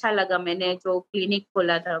 उसको अच्छा लगा। मैंने जो क्लिनिक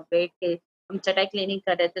खोला था, बैठ के हम चटाई क्लिनिक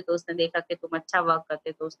कर रहे थे, तो उसने देखा कि तुम अच्छा वर्क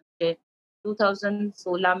करते, तो उसने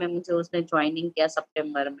 2016 में मुझे उसने ज्वाइनिंग किया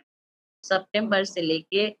सितंबर में। सितंबर से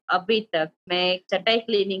लेके अभी तक मैं एक चटाई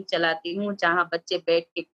क्लिनिक चलाती हूँ, जहाँ बच्चे बैठ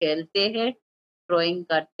के खेलते हैं, ड्राइंग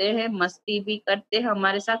करते हैं, मस्ती भी करते हैं,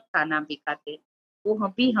 हमारे साथ खाना भी खाते हैं। वो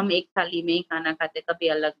हम एक थाली में ही खाना खाते, कभी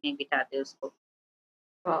अलग नहीं बिठाते उसको।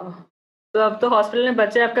 वाह! तो अब तो हॉस्पिटल में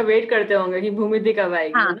बच्चे आपका वेट करते होंगे कि भूमि दी कब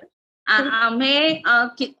आएगी, है हाँ, ना? मैं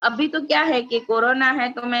अभी तो क्या है कि कोरोना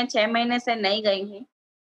है तो मैं 6 महीने से नहीं गई हूँ,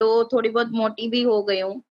 तो थोड़ी बहुत मोटी भी हो गई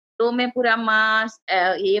हूँ। तो मैं पूरा मास्क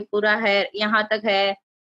ये पूरा है यहाँ तक है,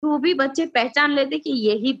 तो भी बच्चे पहचान लेते कि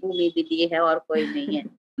यही भूमि दीदी है और कोई नहीं है।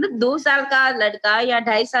 मतलब 2 साल का लड़का या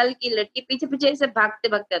 2.5 साल की लड़की पीछे पीछे ऐसे भागते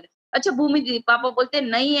भागते आते, अच्छा भूमि दीदी, पापा बोलते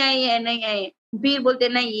नहीं आई है नहीं आई है, फिर बोलते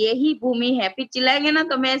नहीं यही भूमि है, फिर चिल्लाएंगे ना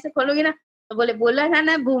तो मैं ऐसे खोलूंगी ना तो बोले बोला था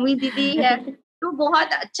ना भूमि दीदी है। तो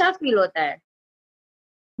बहुत अच्छा फील होता है।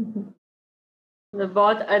 तो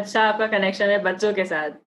बहुत अच्छा आपका कनेक्शन है बच्चों के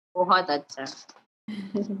साथ। बहुत अच्छा।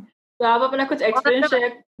 तो आप अपना कुछ एक्सपीरियंस और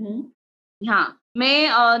शेयर। हाँ,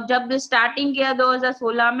 मैं जब स्टार्टिंग किया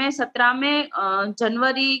 2016 में 17 में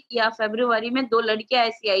जनवरी या फरवरी में 2 लड़कियां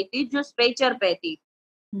ऐसी आई थी जो स्ट्रेचर पे थी।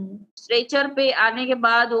 स्ट्रेचर पे आने के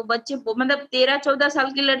बाद वो बच्चे मतलब 13-14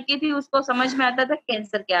 साल की लड़की थी, उसको समझ में आता था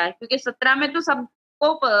कैंसर क्या है, क्योंकि 17 में तो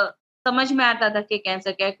सबको समझ में आता था कि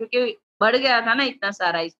कैंसर क्या है, क्योंकि बढ़ गया था ना इतना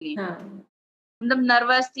सारा, इसलिए हाँ। मतलब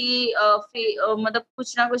नर्वस थी। मतलब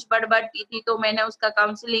कुछ ना कुछ बड़बड़ती थी, तो मैंने उसका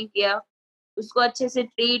काउंसलिंग किया, उसको अच्छे से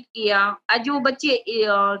ट्रीट किया। आज वो बच्ची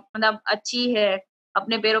मतलब अच्छी है,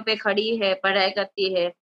 अपने पैरों पे खड़ी है, पढ़ाई करती है।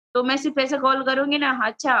 तो मैं सिर्फ ऐसे कॉल करूंगी ना,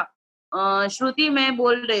 अच्छा श्रुति मैं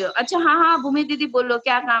बोल रही हूँ, अच्छा हाँ हाँ भूमि दीदी बोलो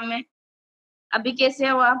क्या काम है, अभी कैसे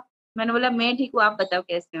हो आप? मैंने बोला मैं ठीक हूँ, आप बताओ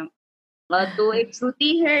कैसे हो? तो एक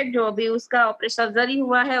श्रुति है जो अभी उसका ऑपरेशन सर्जरी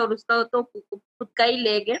हुआ है और उसका तो खुद का ही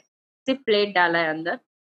लेग है, सिर्फ प्लेट डाला है अंदर।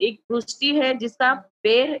 एक पुष्टि है जिसका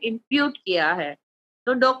पैर इम्प्यूट किया है,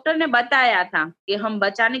 तो डॉक्टर ने बताया था कि हम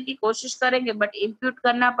बचाने की कोशिश करेंगे बट इम्प्यूट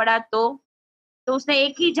करना पड़ा, तो उसने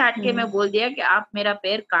एक ही झटके में बोल दिया कि आप मेरा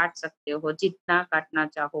पैर काट सकते हो, जितना काटना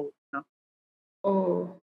चाहो उतना।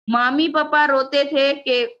 मामी पापा रोते थे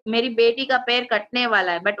कि मेरी बेटी का पैर कटने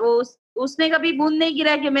वाला है, बट उसने कभी बूंद नहीं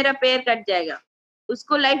गिरा कि मेरा पैर कट जाएगा,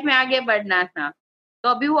 उसको लाइफ में आगे बढ़ना था। तो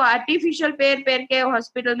अभी वो आर्टिफिशियल पैर पैर के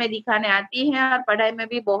हॉस्पिटल में दिखाने आती है और पढ़ाई में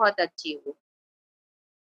भी बहुत अच्छी है।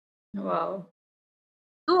 वाओ।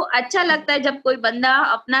 तो अच्छा लगता है जब कोई बंदा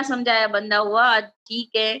अपना समझाया बंदा हुआ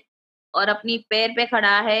ठीक है और अपनी पैर पे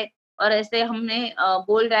खड़ा है, और ऐसे हमने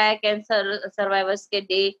बोल रहा है कैंसर सर्वाइवर्स के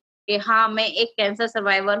डे कि हाँ मैं एक कैंसर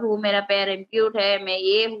सर्वाइवर हूँ, मेरा पैर इम्प्यूट है, मैं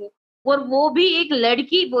ये हूँ, और वो भी एक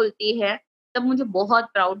लड़की बोलती है, तब मुझे बहुत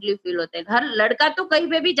प्राउडली फील होता है। हर लड़का तो कहीं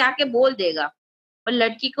पे भी जाके बोल देगा, पर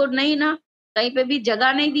लड़की को नहीं ना, कहीं पे भी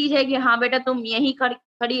जगह नहीं दी जाएगी, हाँ बेटा तुम यहीं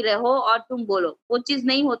खड़ी रहो और तुम बोलो, वो चीज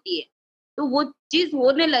नहीं होती है। तो वो चीज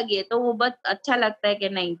होने लगी है, तो वो बस अच्छा लगता है कि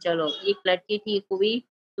नहीं चलो एक लड़की ठीक हुई,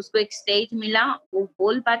 उसको एक स्टेज मिला, वो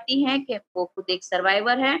बोल पाती है कि वो खुद एक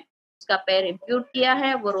सर्वाइवर है, उसका पैर इम्प्यूट किया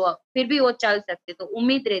है, वो फिर भी वो चल सकते। तो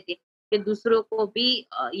उम्मीद रहती है कि दूसरों को भी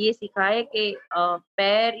ये सिखाए कि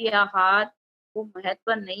पैर या हाथ वो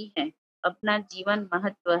महत्व नहीं है, अपना जीवन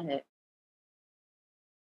महत्व है।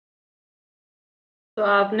 तो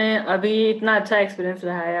आपने अभी इतना अच्छा एक्सपीरियंस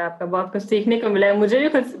रहा है आपका, बहुत कुछ सीखने को मिला है, मुझे भी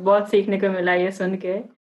कुछ बहुत सीखने को मिला ये सुन के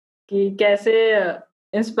कि कैसे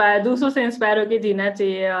दूसरों से इंस्पायर होकर जीना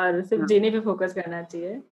चाहिए और सिर्फ जीने पे फोकस करना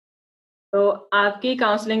चाहिए। तो आपकी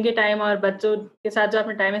काउंसलिंग के टाइम और बच्चों के साथ जो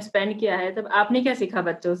आपने टाइम स्पेंड किया है, तब आपने क्या सीखा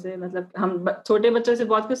बच्चों से? मतलब हम छोटे बच्चों से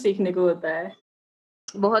बहुत कुछ सीखने को होता है।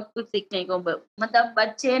 बहुत कुछ सीखने को मतलब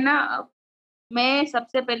बच्चे ना, मैं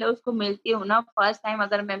सबसे पहले उसको मिलती हूँ ना, फर्स्ट टाइम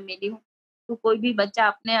अगर मैं मिली हूँ तो कोई भी बच्चा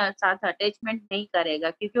अपने साथ अटैचमेंट नहीं करेगा,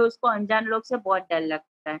 क्योंकि उसको अनजान लोग से बहुत डर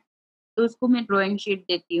लगता है। तो उसको मैं ड्राइंग शीट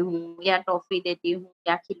देती हूँ या टॉफी देती हूँ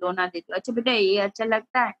या खिलौना देती हूँ, अच्छा बेटा ये अच्छा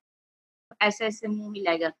लगता है, ऐसे ऐसे मुंह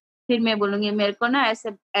हिलाएगा। फिर मैं बोलूंगी मेरे को ना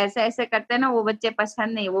ऐसे ऐसे ऐसे करते हैं ना वो बच्चे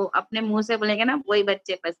पसंद नहीं, वो अपने मुंह से बोलेंगे ना वही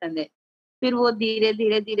बच्चे पसंद है। फिर वो धीरे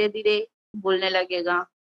धीरे धीरे धीरे बोलने लगेगा,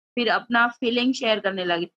 फिर अपना फीलिंग शेयर करने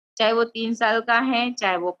लगे, चाहे वो 3 साल का है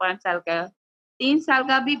चाहे वो 5 साल का है। 3 साल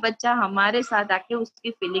का भी बच्चा हमारे साथ आके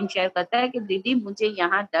उसकी फीलिंग शेयर करता है कि दीदी मुझे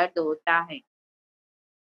यहाँ दर्द होता है।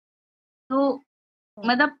 तो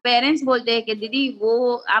मतलब पेरेंट्स बोलते हैं कि दीदी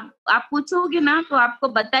वो आप पूछोगे ना तो आपको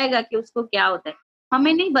बताएगा कि उसको क्या होता है।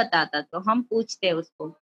 हमें नहीं बताता तो हम पूछते हैं उसको,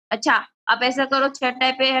 अच्छा आप ऐसा करो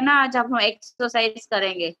छठे पे है ना आज हम एक्सरसाइज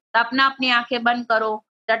करेंगे, तो अपना अपनी आंखें बंद करो,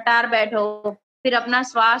 टटार बैठो, फिर अपना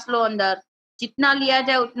श्वास लो अंदर, जितना लिया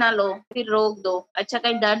जाए उतना लो, फिर रोक दो, अच्छा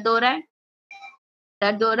कहीं दर्द हो रहा है,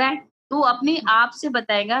 दर्द हो रहा है, तो अपने आप से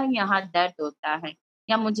बताएगा यहाँ दर्द होता है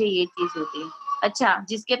या मुझे ये चीज होती है। अच्छा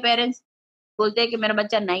जिसके पेरेंट्स बोलते हैं कि मेरा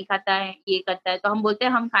बच्चा नहीं खाता है ये करता है, तो हम बोलते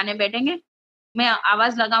हैं हम खाने बैठेंगे, मैं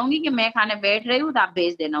आवाज लगाऊंगी कि मैं खाने बैठ रही हूँ तो आप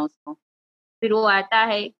भेज देना उसको। फिर वो आता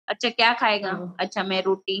है, अच्छा क्या खाएगा, अच्छा मैं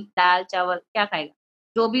रोटी दाल चावल क्या खाएगा,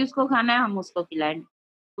 जो भी उसको खाना है हम उसको खिलाएंगे,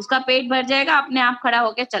 उसका पेट भर जाएगा, अपने आप खड़ा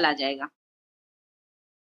होके चला जाएगा।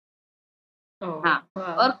 हाँ,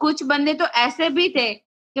 और कुछ बंदे तो ऐसे भी थे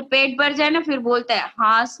कि पेट भर जाए ना, फिर बोलता है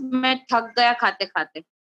हाँ मैं थक गया खाते खाते।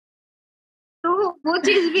 तो वो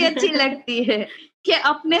चीज भी अच्छी लगती है कि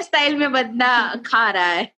अपने स्टाइल में बंदा खा रहा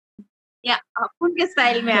है या अपन के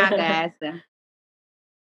स्टाइल में आ गया है ऐसा।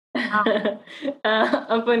 हाँ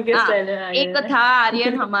अपन के हाँ, स्टाइल में आ एक गया था आर्यन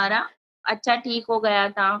है। हमारा, अच्छा ठीक हो गया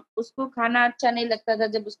था, उसको खाना अच्छा नहीं लगता था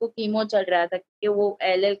जब उसको कीमो चल रहा था, क्योंकि वो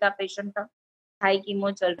एलएल का पेशेंट था, हाई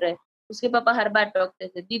कीमो चल रहा है। उसके पापा हर बार टोकते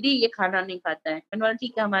थे, दीदी ये खाना नहीं खाता है। मैंने बोला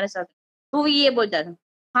ठीक है हमारे साथ। तो वो ये बोलता था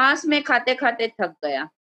हाँस में खाते खाते थक गया।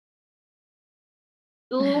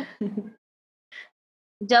 तो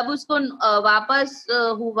जब उसको वापस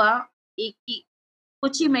हुआ, एक ही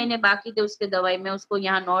कुछ ही महीने बाकी थे उसके दवाई में, उसको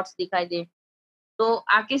यहाँ नोट्स दिखाई दे, तो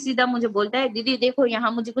आके सीधा मुझे बोलता है दीदी देखो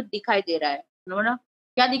यहाँ मुझे कुछ दिखाई दे रहा है। मैंने बोला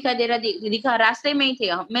क्या दिखाई दे रहा है? दिखा, रास्ते में ही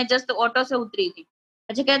थे, मैं जस्ट ऑटो से उतरी थी।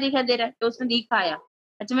 अच्छा क्या दिखाई दे रहा है? तो उसने दिखाया।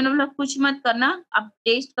 अच्छा मैंने बोला कुछ मत करना, आप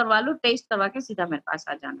टेस्ट करवा लो, टेस्ट करवा के सीधा मेरे पास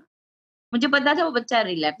आ जाना। मुझे पता था वो बच्चा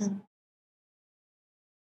रिलैप्स।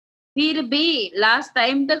 फिर भी लास्ट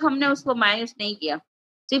टाइम तक हमने उसको मायूस नहीं किया।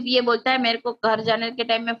 सिर्फ ये बोलता है मेरे को घर जाने के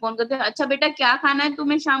टाइम में फोन करते हैं, अच्छा बेटा क्या खाना है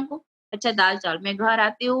तुम्हें शाम को? अच्छा दाल चावल। मैं घर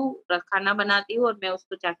आती हूँ, खाना बनाती हूँ और मैं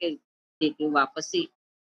उसको जाके देती हूँ वापस ही।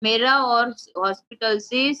 मेरा और हॉस्पिटल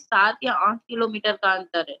से 7 या 8 किलोमीटर का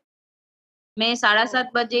अंतर है। मैं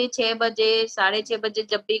 7:30 बजे, 6 बजे, 6:30 बजे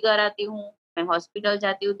जब भी घर आती हूँ, मैं हॉस्पिटल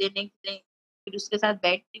जाती हूँ देने के लिए, फिर उसके साथ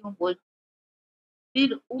बैठती हूँ, बोल।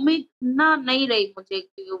 फिर उम्मीद ना नहीं रही मुझे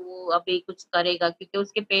कि वो अभी कुछ करेगा, क्योंकि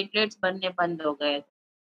उसके प्लेटलेट्स बनने बंद हो गए।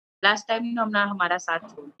 लास्ट टाइम हमने हमारा साथ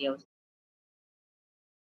छोड़ दिया उसने।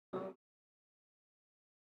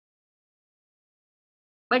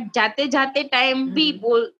 बट जाते जाते टाइम भी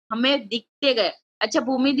बोल हमें दिखते गए। अच्छा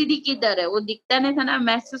भूमि दीदी किधर है? वो दिखता नहीं था ना,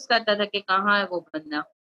 महसूस करता था कि कहाँ है वो बंदा।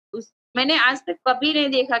 उस मैंने आज तक कभी नहीं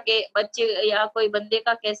देखा कि बच्चे या कोई बंदे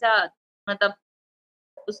का कैसा, मतलब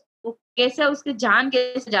कैसे उसकी जान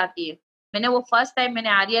कैसे जाती है। मैंने वो फर्स्ट टाइम मैंने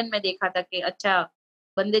आर्यन में देखा था कि अच्छा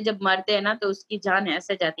बंदे जब मरते हैं ना तो उसकी जान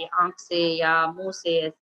ऐसे जाती है, आंख से या मुंह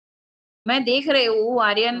से। मैं देख रही हूँ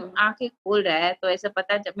आर्यन आंखें खोल रहा है, तो ऐसा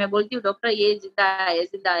पता जब मैं बोलती हूँ डॉक्टर ये जिंदा है, ये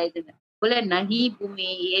जिंदा है, ये जिंदा है। बोले नहीं भूमि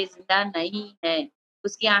ये जिंदा नहीं है,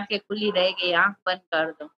 उसकी आंखें खुली रह गई, आंख बंद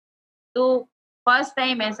कर दो। तो फर्स्ट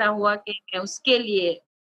टाइम ऐसा हुआ कि मैं उसके लिए,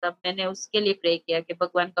 तब मैंने उसके लिए प्रे किया कि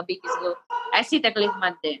भगवान कभी किसी को ऐसी तकलीफ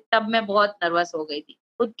मत दे। तब मैं बहुत नर्वस हो गई थी,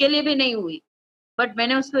 खुद के लिए भी नहीं हुई, बट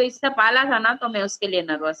मैंने उसको इससे पाला था ना, तो मैं उसके लिए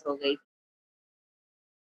नर्वस हो गई।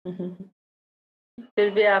 फिर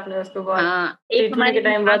भी आपने उसको बहुत हाँ, एक ट्रीटमेंट हमारी के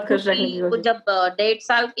टाइम बहुत नातू खुश रखने की थी, वो कोशिश। जब 1.5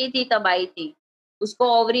 साल की थी तब आई थी। उसको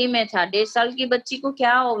ओवरी में था। 1.5 साल की बच्ची को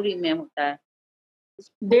क्या ओवरी में होता है?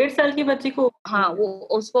 1.5 साल की बच्ची को? हाँ वो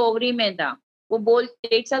उसको ओवरी में था। वो बोल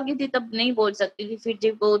 1.5 साल की थी तब नहीं बोल सकती थी, फिर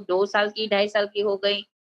जब वो 2 साल की 2.5 साल की हो गई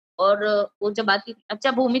और वो जब आती थी,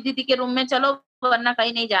 अच्छा भूमि दीदी के रूम में चलो वरना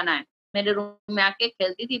कहीं नहीं जाना है, मेरे रूम में आके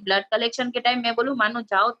खेलती थी। ब्लड कलेक्शन के टाइम मैं बोलूँ मानो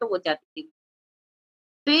जाओ तो वो जाती थी।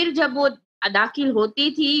 फिर जब वो दाखिल होती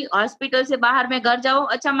थी हॉस्पिटल से बाहर, मैं घर जाऊं,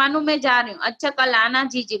 अच्छा मानू मैं जा रही हूँ, अच्छा कल आना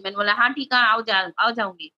जी जी। मैंने बोला हाँ ठीक है आओ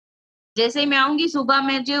जाऊंगी। जैसे ही मैं आऊंगी सुबह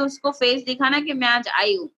में जो उसको फेस दिखाना कि मैं आज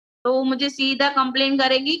आई हूँ, तो वो मुझे सीधा कंप्लेन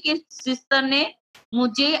करेगी कि सिस्टर ने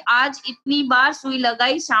मुझे आज इतनी बार सुई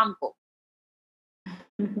लगाई शाम को,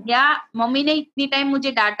 या मम्मी ने इतनी टाइम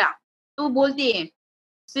मुझे डांटा। तो बोलती है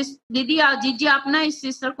दीदी जीजी आप ना इस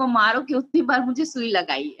सिस्टर को मारो कि उतनी बार मुझे सुई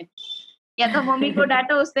लगाई है, या तो मम्मी को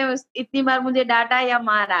डांटो उसने इतनी बार मुझे डांटा या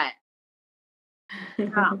मारा है।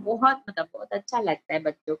 हाँ बहुत, मतलब बहुत अच्छा लगता है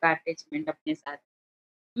बच्चों का अटैचमेंट अपने साथ।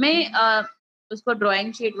 मैं उसको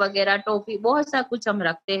ड्राइंग शीट वगैरह, टॉफी, बहुत सा कुछ हम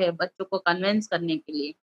रखते हैं बच्चों को कन्विंस करने के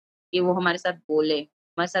लिए कि वो हमारे साथ बोले,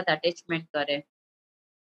 हमारे साथ अटैचमेंट करे।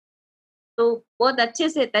 तो बहुत अच्छे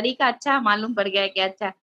से तरीका अच्छा मालूम पड़ गया है कि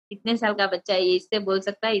अच्छा इतने साल का बच्चा ये इससे बोल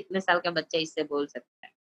सकता है, इतने साल का बच्चा इससे बोल सकता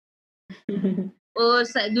है।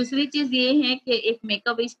 और दूसरी चीज ये है कि एक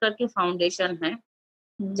मेकअप विश करके फाउंडेशन है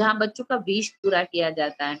जहाँ बच्चों का विश पूरा किया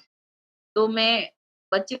जाता है। तो मैं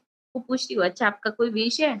बच्चे को पूछती हूँ अच्छा आपका कोई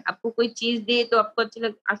विश है, आपको कोई चीज दे तो आपको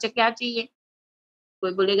अच्छा क्या चाहिए?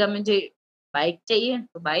 कोई बोलेगा मुझे बाइक चाहिए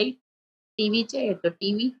तो बाइक, टीवी चाहिए तो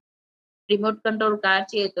टीवी, रिमोट कंट्रोल कार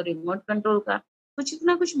चाहिए तो रिमोट कंट्रोल कार। कुछ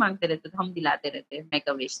इतना कुछ मांगते रहते तो हम दिलाते रहते हैं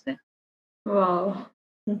मेकअप विश से।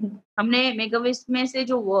 हमने मेकअप विश में से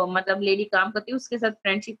जो वो मतलब लेडी काम करती है उसके साथ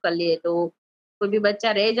फ्रेंडशिप कर ली है। तो कोई भी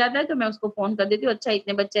बच्चा रह जाता है तो मैं उसको फोन कर देती हूँ, अच्छा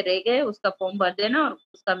इतने बच्चे रह गए, उसका फॉर्म भर देना और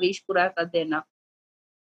उसका विश पूरा कर देना।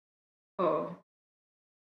 तो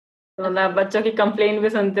मतलब बच्चों की कंप्लेन भी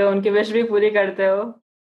सुनते हो, उनकी विश भी पूरी करते हो,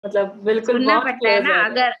 मतलब बिल्कुल सुनना बहुत पड़ता है क्लोज ना, है।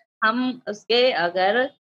 अगर हम उसके अगर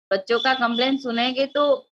बच्चों का कंप्लेन सुनेंगे तो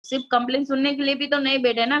सिर्फ कंप्लेन सुनने के लिए भी तो नहीं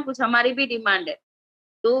बैठे ना, कुछ हमारी भी डिमांड है।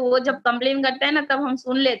 तो वो जब कंप्लेन करते हैं ना तब हम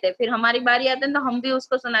सुन लेते हैं, फिर हमारी बारी आती है तो हम भी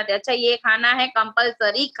उसको सुनाते हैं, अच्छा ये खाना है,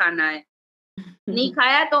 कंपलसरी खाना है, नहीं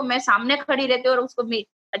खाया तो मैं सामने खड़ी रहती हूँ और उसको भी,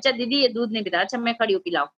 अच्छा दीदी ये दूध नहीं पीता, अच्छा मैं खड़ी हूँ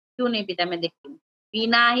पिलाओ, क्यों नहीं पीता मैं देखती हूँ,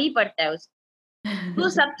 पीना ही पड़ता है उसको। तो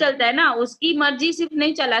सब चलता है ना, उसकी मर्जी सिर्फ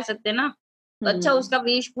नहीं चला सकते ना। अच्छा उसका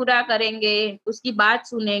विश पूरा करेंगे, उसकी बात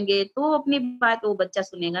सुनेंगे, तो अपनी बात वो बच्चा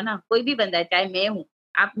सुनेगा ना। कोई भी बंदा है, चाहे मैं हूँ,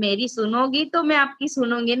 आप मेरी सुनोगी तो मैं आपकी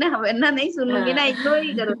सुनूंगी ना, वरना नहीं सुनूंगी ना, इग्नोर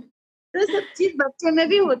ही करो। तो सब चीज बच्चे में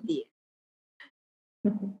भी होती है।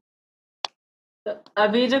 तो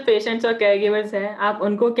अभी जो पेशेंट्स और केयरगिवर्स हैं, आप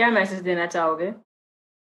उनको क्या मैसेज देना चाहोगे?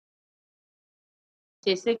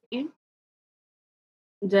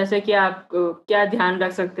 जैसे कि आप क्या ध्यान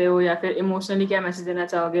रख सकते हो, या फिर इमोशनली क्या मैसेज देना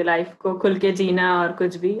चाहोगे, लाइफ को खुल के जीना और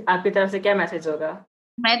कुछ भी, आपकी तरफ से क्या मैसेज होगा?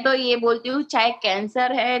 मैं तो ये बोलती हूँ, चाहे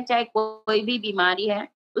कैंसर है, चाहे कोई भी बीमारी है,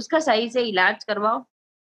 उसका सही से इलाज करवाओ।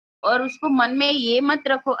 और उसको मन में ये मत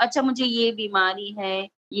रखो, अच्छा मुझे ये बीमारी है,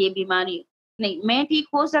 ये बीमारी नहीं, मैं ठीक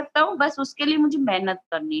हो सकता हूँ, बस उसके लिए मुझे मेहनत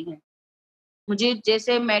करनी है। मुझे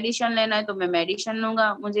जैसे मेडिसिन लेना है तो मैं मेडिसिन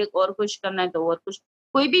लूंगा, मुझे और कुछ करना है तो और कुछ।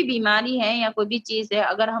 कोई भी बीमारी है या कोई भी चीज है,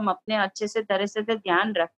 अगर हम अपने अच्छे से तरह से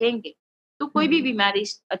ध्यान रखेंगे तो कोई भी बीमारी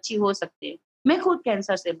अच्छी हो सकती है। मैं खुद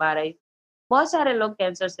कैंसर से बाहर आई, बहुत सारे लोग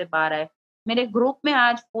कैंसर से बाहर आए। मेरे ग्रुप में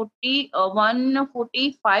आज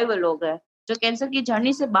 145 लोग हैं जो कैंसर की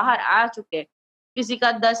जर्नी से बाहर आ चुके हैं। किसी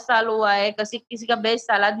का 10 साल हुआ है, किसी का 20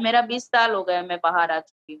 साल, आज मेरा 20 साल हो गया, मैं बाहर आ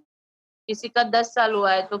चुकी हूँ। किसी का 10 साल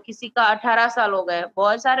हुआ है तो किसी का 18 साल हो गए।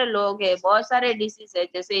 बहुत सारे लोग हैं, बहुत सारे डिसीज है,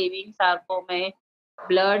 जैसे इविंग सार्कोमा है,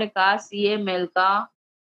 ब्लड का, CML का,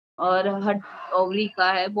 और हट ओवरी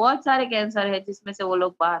का है। बहुत सारे कैंसर है जिसमें से वो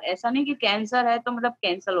लोग बाहर। ऐसा नहीं कि कैंसर है तो मतलब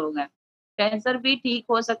कैंसर हो गए। कैंसर भी ठीक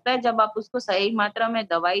हो सकता है जब आप उसको सही मात्रा में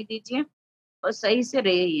दवाई दीजिए और सही से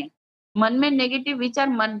रहिए। मन में नेगेटिव विचार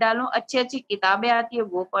मत डालो, अच्छी अच्छी किताबें आती है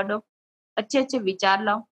वो पढ़ो, अच्छे अच्छे विचार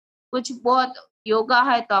लाओ। कुछ बहुत योगा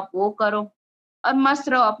है तो आप वो करो, और मस्त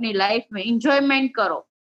रहो अपनी लाइफ में, इंजॉयमेंट करो।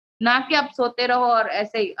 ना कि आप सोते रहो और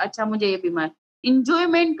ऐसे ही अच्छा मुझे ये बीमार।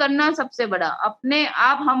 इंजॉयमेंट करना सबसे बड़ा। अपने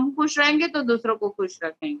आप हम खुश रहेंगे तो दूसरों को खुश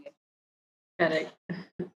रखेंगे। करेक्ट।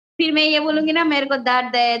 फिर मैं ये बोलूंगी ना मेरे को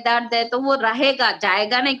दर्द है तो वो रहेगा,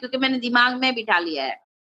 जाएगा नहीं, क्योंकि मैंने दिमाग में बिठा लिया है।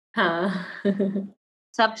 हाँ।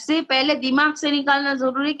 सबसे पहले दिमाग से निकालना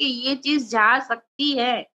जरूरी कि ये चीज जा सकती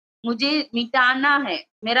है, मुझे मिटाना है।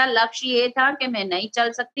 मेरा लक्ष्य ये था कि मैं नहीं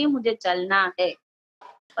चल सकती, मुझे चलना है,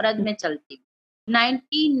 और आज मैं चलती हूँ।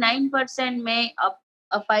 99% में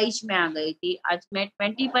अपाइज में आ गई थी, आज मैं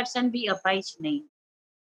 20% भी अपाइज नहीं।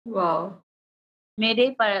 वाओ।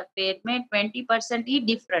 मेरे पेट में 20% ही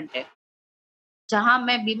डिफरेंट है। जहां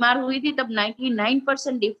मैं बीमार हुई थी तब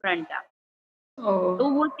 99% डिफरेंट था। तो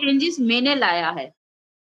वो चेंजेस मैंने लाया है।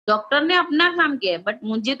 डॉक्टर ने अपना काम किया है, बट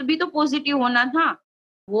मुझे तो भी तो पॉजिटिव होना था।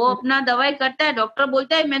 वो अपना दवाई करता है, डॉक्टर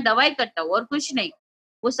बोलता है मैं दवाई करता हूँ और कुछ नहीं।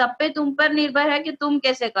 वो सब पे तुम पर निर्भर है कि तुम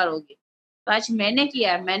कैसे करोगे। तो आज मैंने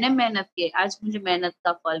किया है, मैंने मेहनत की है, आज मुझे मेहनत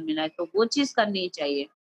का फल मिला है, तो वो चीज करनी चाहिए।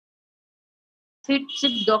 फिर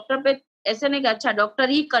सिर्फ डॉक्टर पे ऐसे नहीं कि अच्छा डॉक्टर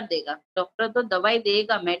ही कर देगा। डॉक्टर तो दवाई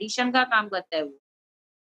देगा, मेडिसिन का काम करता है वो,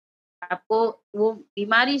 आपको वो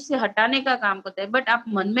बीमारी से हटाने का काम करता है। बट आप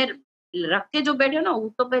मन में रख के जो बैठे हो ना, वो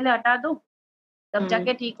तो पहले हटा दो, तब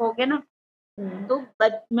जाके ठीक होगे ना। तो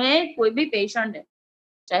में कोई भी पेशेंट है,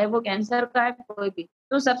 चाहे वो कैंसर का है कोई भी,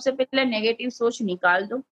 तो सबसे पहले नेगेटिव सोच निकाल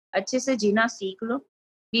दो, अच्छे से जीना सीख लो।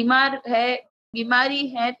 बीमार है, बीमारी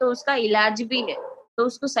है तो उसका इलाज भी है, तो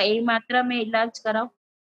उसको सही मात्रा में इलाज कराओ।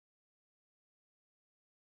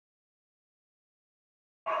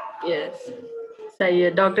 यस, सही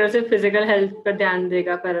है। डॉक्टर सिर्फ फिजिकल हेल्थ पर ध्यान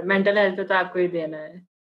देगा, पर मेंटल हेल्थ पे तो आपको ही देना है।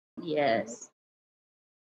 यस,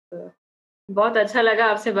 तो बहुत अच्छा लगा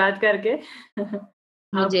आपसे बात करके। आप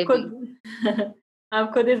मुझे भी। खुद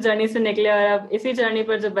आप खुद इस जर्नी से निकले, और अब इसी जर्नी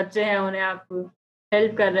पर जो बच्चे हैं उन्हें आप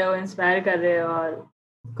हेल्प कर रहे हो, इंस्पायर कर रहे हो, और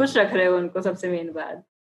खुश रख रहे हो उनको, सबसे मेन बात।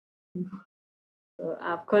 तो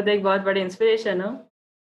आप खुद एक बहुत बड़ी इंस्पिरेशन हो।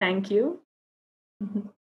 Thank you.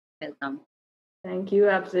 Welcome. Thank you.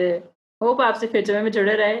 आपसे होप आपसे फ्यूचर में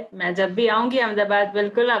जुड़े रहे। मैं जब भी आऊंगी अहमदाबाद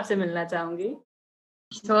बिल्कुल आपसे मिलना चाहूंगी।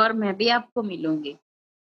 श्योर, मैं भी आपको मिलूंगी।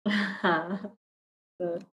 हाँ,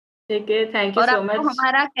 तो ठीक है, थैंक यू और सो आपको मच।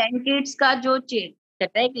 हमारा कैंडिडेट्स का जो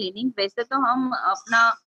चटाई क्लिनिक, वैसे तो हम अपना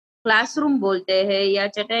क्लासरूम बोलते हैं या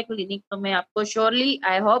चटाई क्लिनिक, तो मैं आपको श्योरली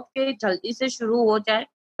आई होप के जल्दी से शुरू हो जाए।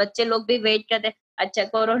 बच्चे लोग भी वेट करते हैं। अच्छा,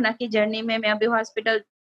 कोरोना की जर्नी में मैं अभी हॉस्पिटल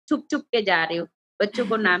छुप छुप के जा रही हूँ, बच्चों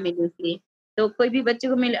को ना मिले इसलिए। तो कोई भी बच्चे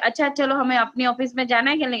को मिले, अच्छा चलो हमें अपनी ऑफिस में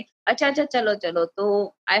जाना है क्या, नहीं अच्छा अच्छा चलो चलो,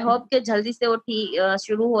 तो आई होप के जल्दी से वो ठीक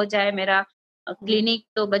शुरू हो जाए मेरा क्लिनिक,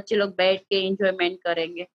 तो बच्चे लोग बैठ के एंजॉयमेंट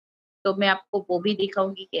करेंगे। तो मैं आपको वो भी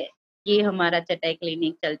दिखाऊंगी कि ये हमारा चटाई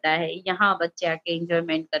क्लिनिक चलता है, यहाँ बच्चे आके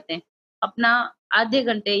एंजॉयमेंट करते हैं, अपना आधे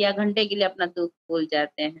घंटे या घंटे के लिए अपना दुख भूल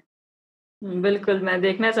जाते हैं। बिल्कुल, मैं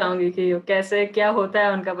देखना चाहूँगी कि कैसे क्या होता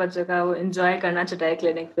है उनका बच्चों का वो एन्जॉय करना चटाई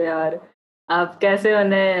क्लिनिक पे, और आप कैसे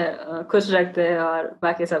उन्हें खुश रखते हैं और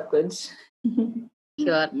बाकी सब कुछ।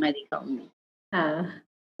 श्योर, मैं दिखाऊंगी। हाँ,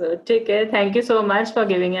 तो ठीक है, thank you so much for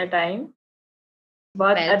giving your time.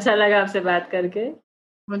 बहुत अच्छा लगा आपसे बात करके।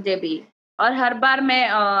 मुझे भी। और हर बार मैं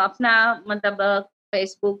अपना मतलब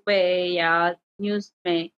फेसबुक पे या न्यूज़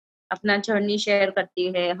में अपना जर्नी शेयर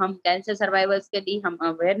करती है। हम कैंसर सर्वाइवर्स के लिए हम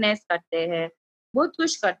अवेयरनेस करते हैं, बहुत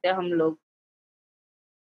कुछ करते हैं हम लोग।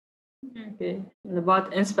 ओके,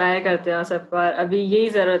 बहुत इंस्पायर करते हो सबको, और अभी यही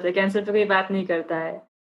ज़रूरत है, कैंसर पे कोई बात नहीं करता है,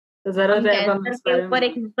 तो ज़रूरत हम है अब हम कैंसर इस के बारे ऊपर में।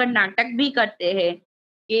 एक नुक्कड़ नाटक भी करते हैं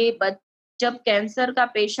कि जब कैंसर का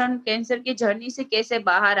पेशेंट कैंसर की जर्नी से कैसे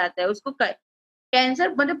बाहर आता है, उसको कैंसर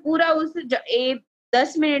मतलब पूरा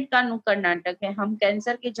 10 मिनट का नुक्कड़ नाटक है। हम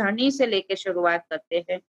कैंसर की जर्नी से लेके शुरुआत करते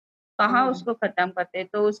हैं, कहाँ उसको खत्म करते हैं,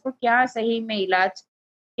 तो उसको क्या सही में इलाज,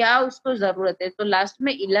 क्या उसको जरूरत है, तो लास्ट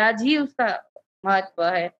में इलाज ही उसका महत्व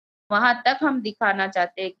है। वहां तक हम दिखाना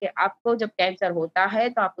चाहते हैं कि आपको जब कैंसर होता है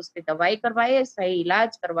तो आप उस पर दवाई करवाइए, सही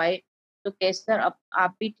इलाज करवाइए, तो कैंसर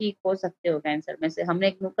आप भी ठीक हो सकते हो कैंसर में से। हमने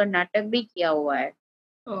एक नुक्कड़ नाटक भी किया हुआ है।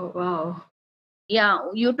 Oh wow! या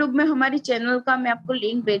यूट्यूब में हमारी चैनल का मैं आपको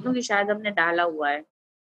लिंक भेजूंगी, शायद हमने डाला हुआ है।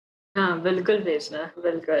 हाँ, बिल्कुल भेजना,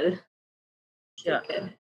 बिल्कुल। श्योर। ठीक है,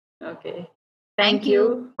 okay. Thank thank you,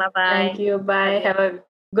 you, bye bye. Thank you, bye, have a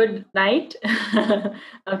good night. अब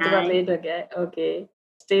तो बहुत बाय। लेट हो गया है, okay.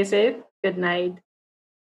 Stay safe, good night.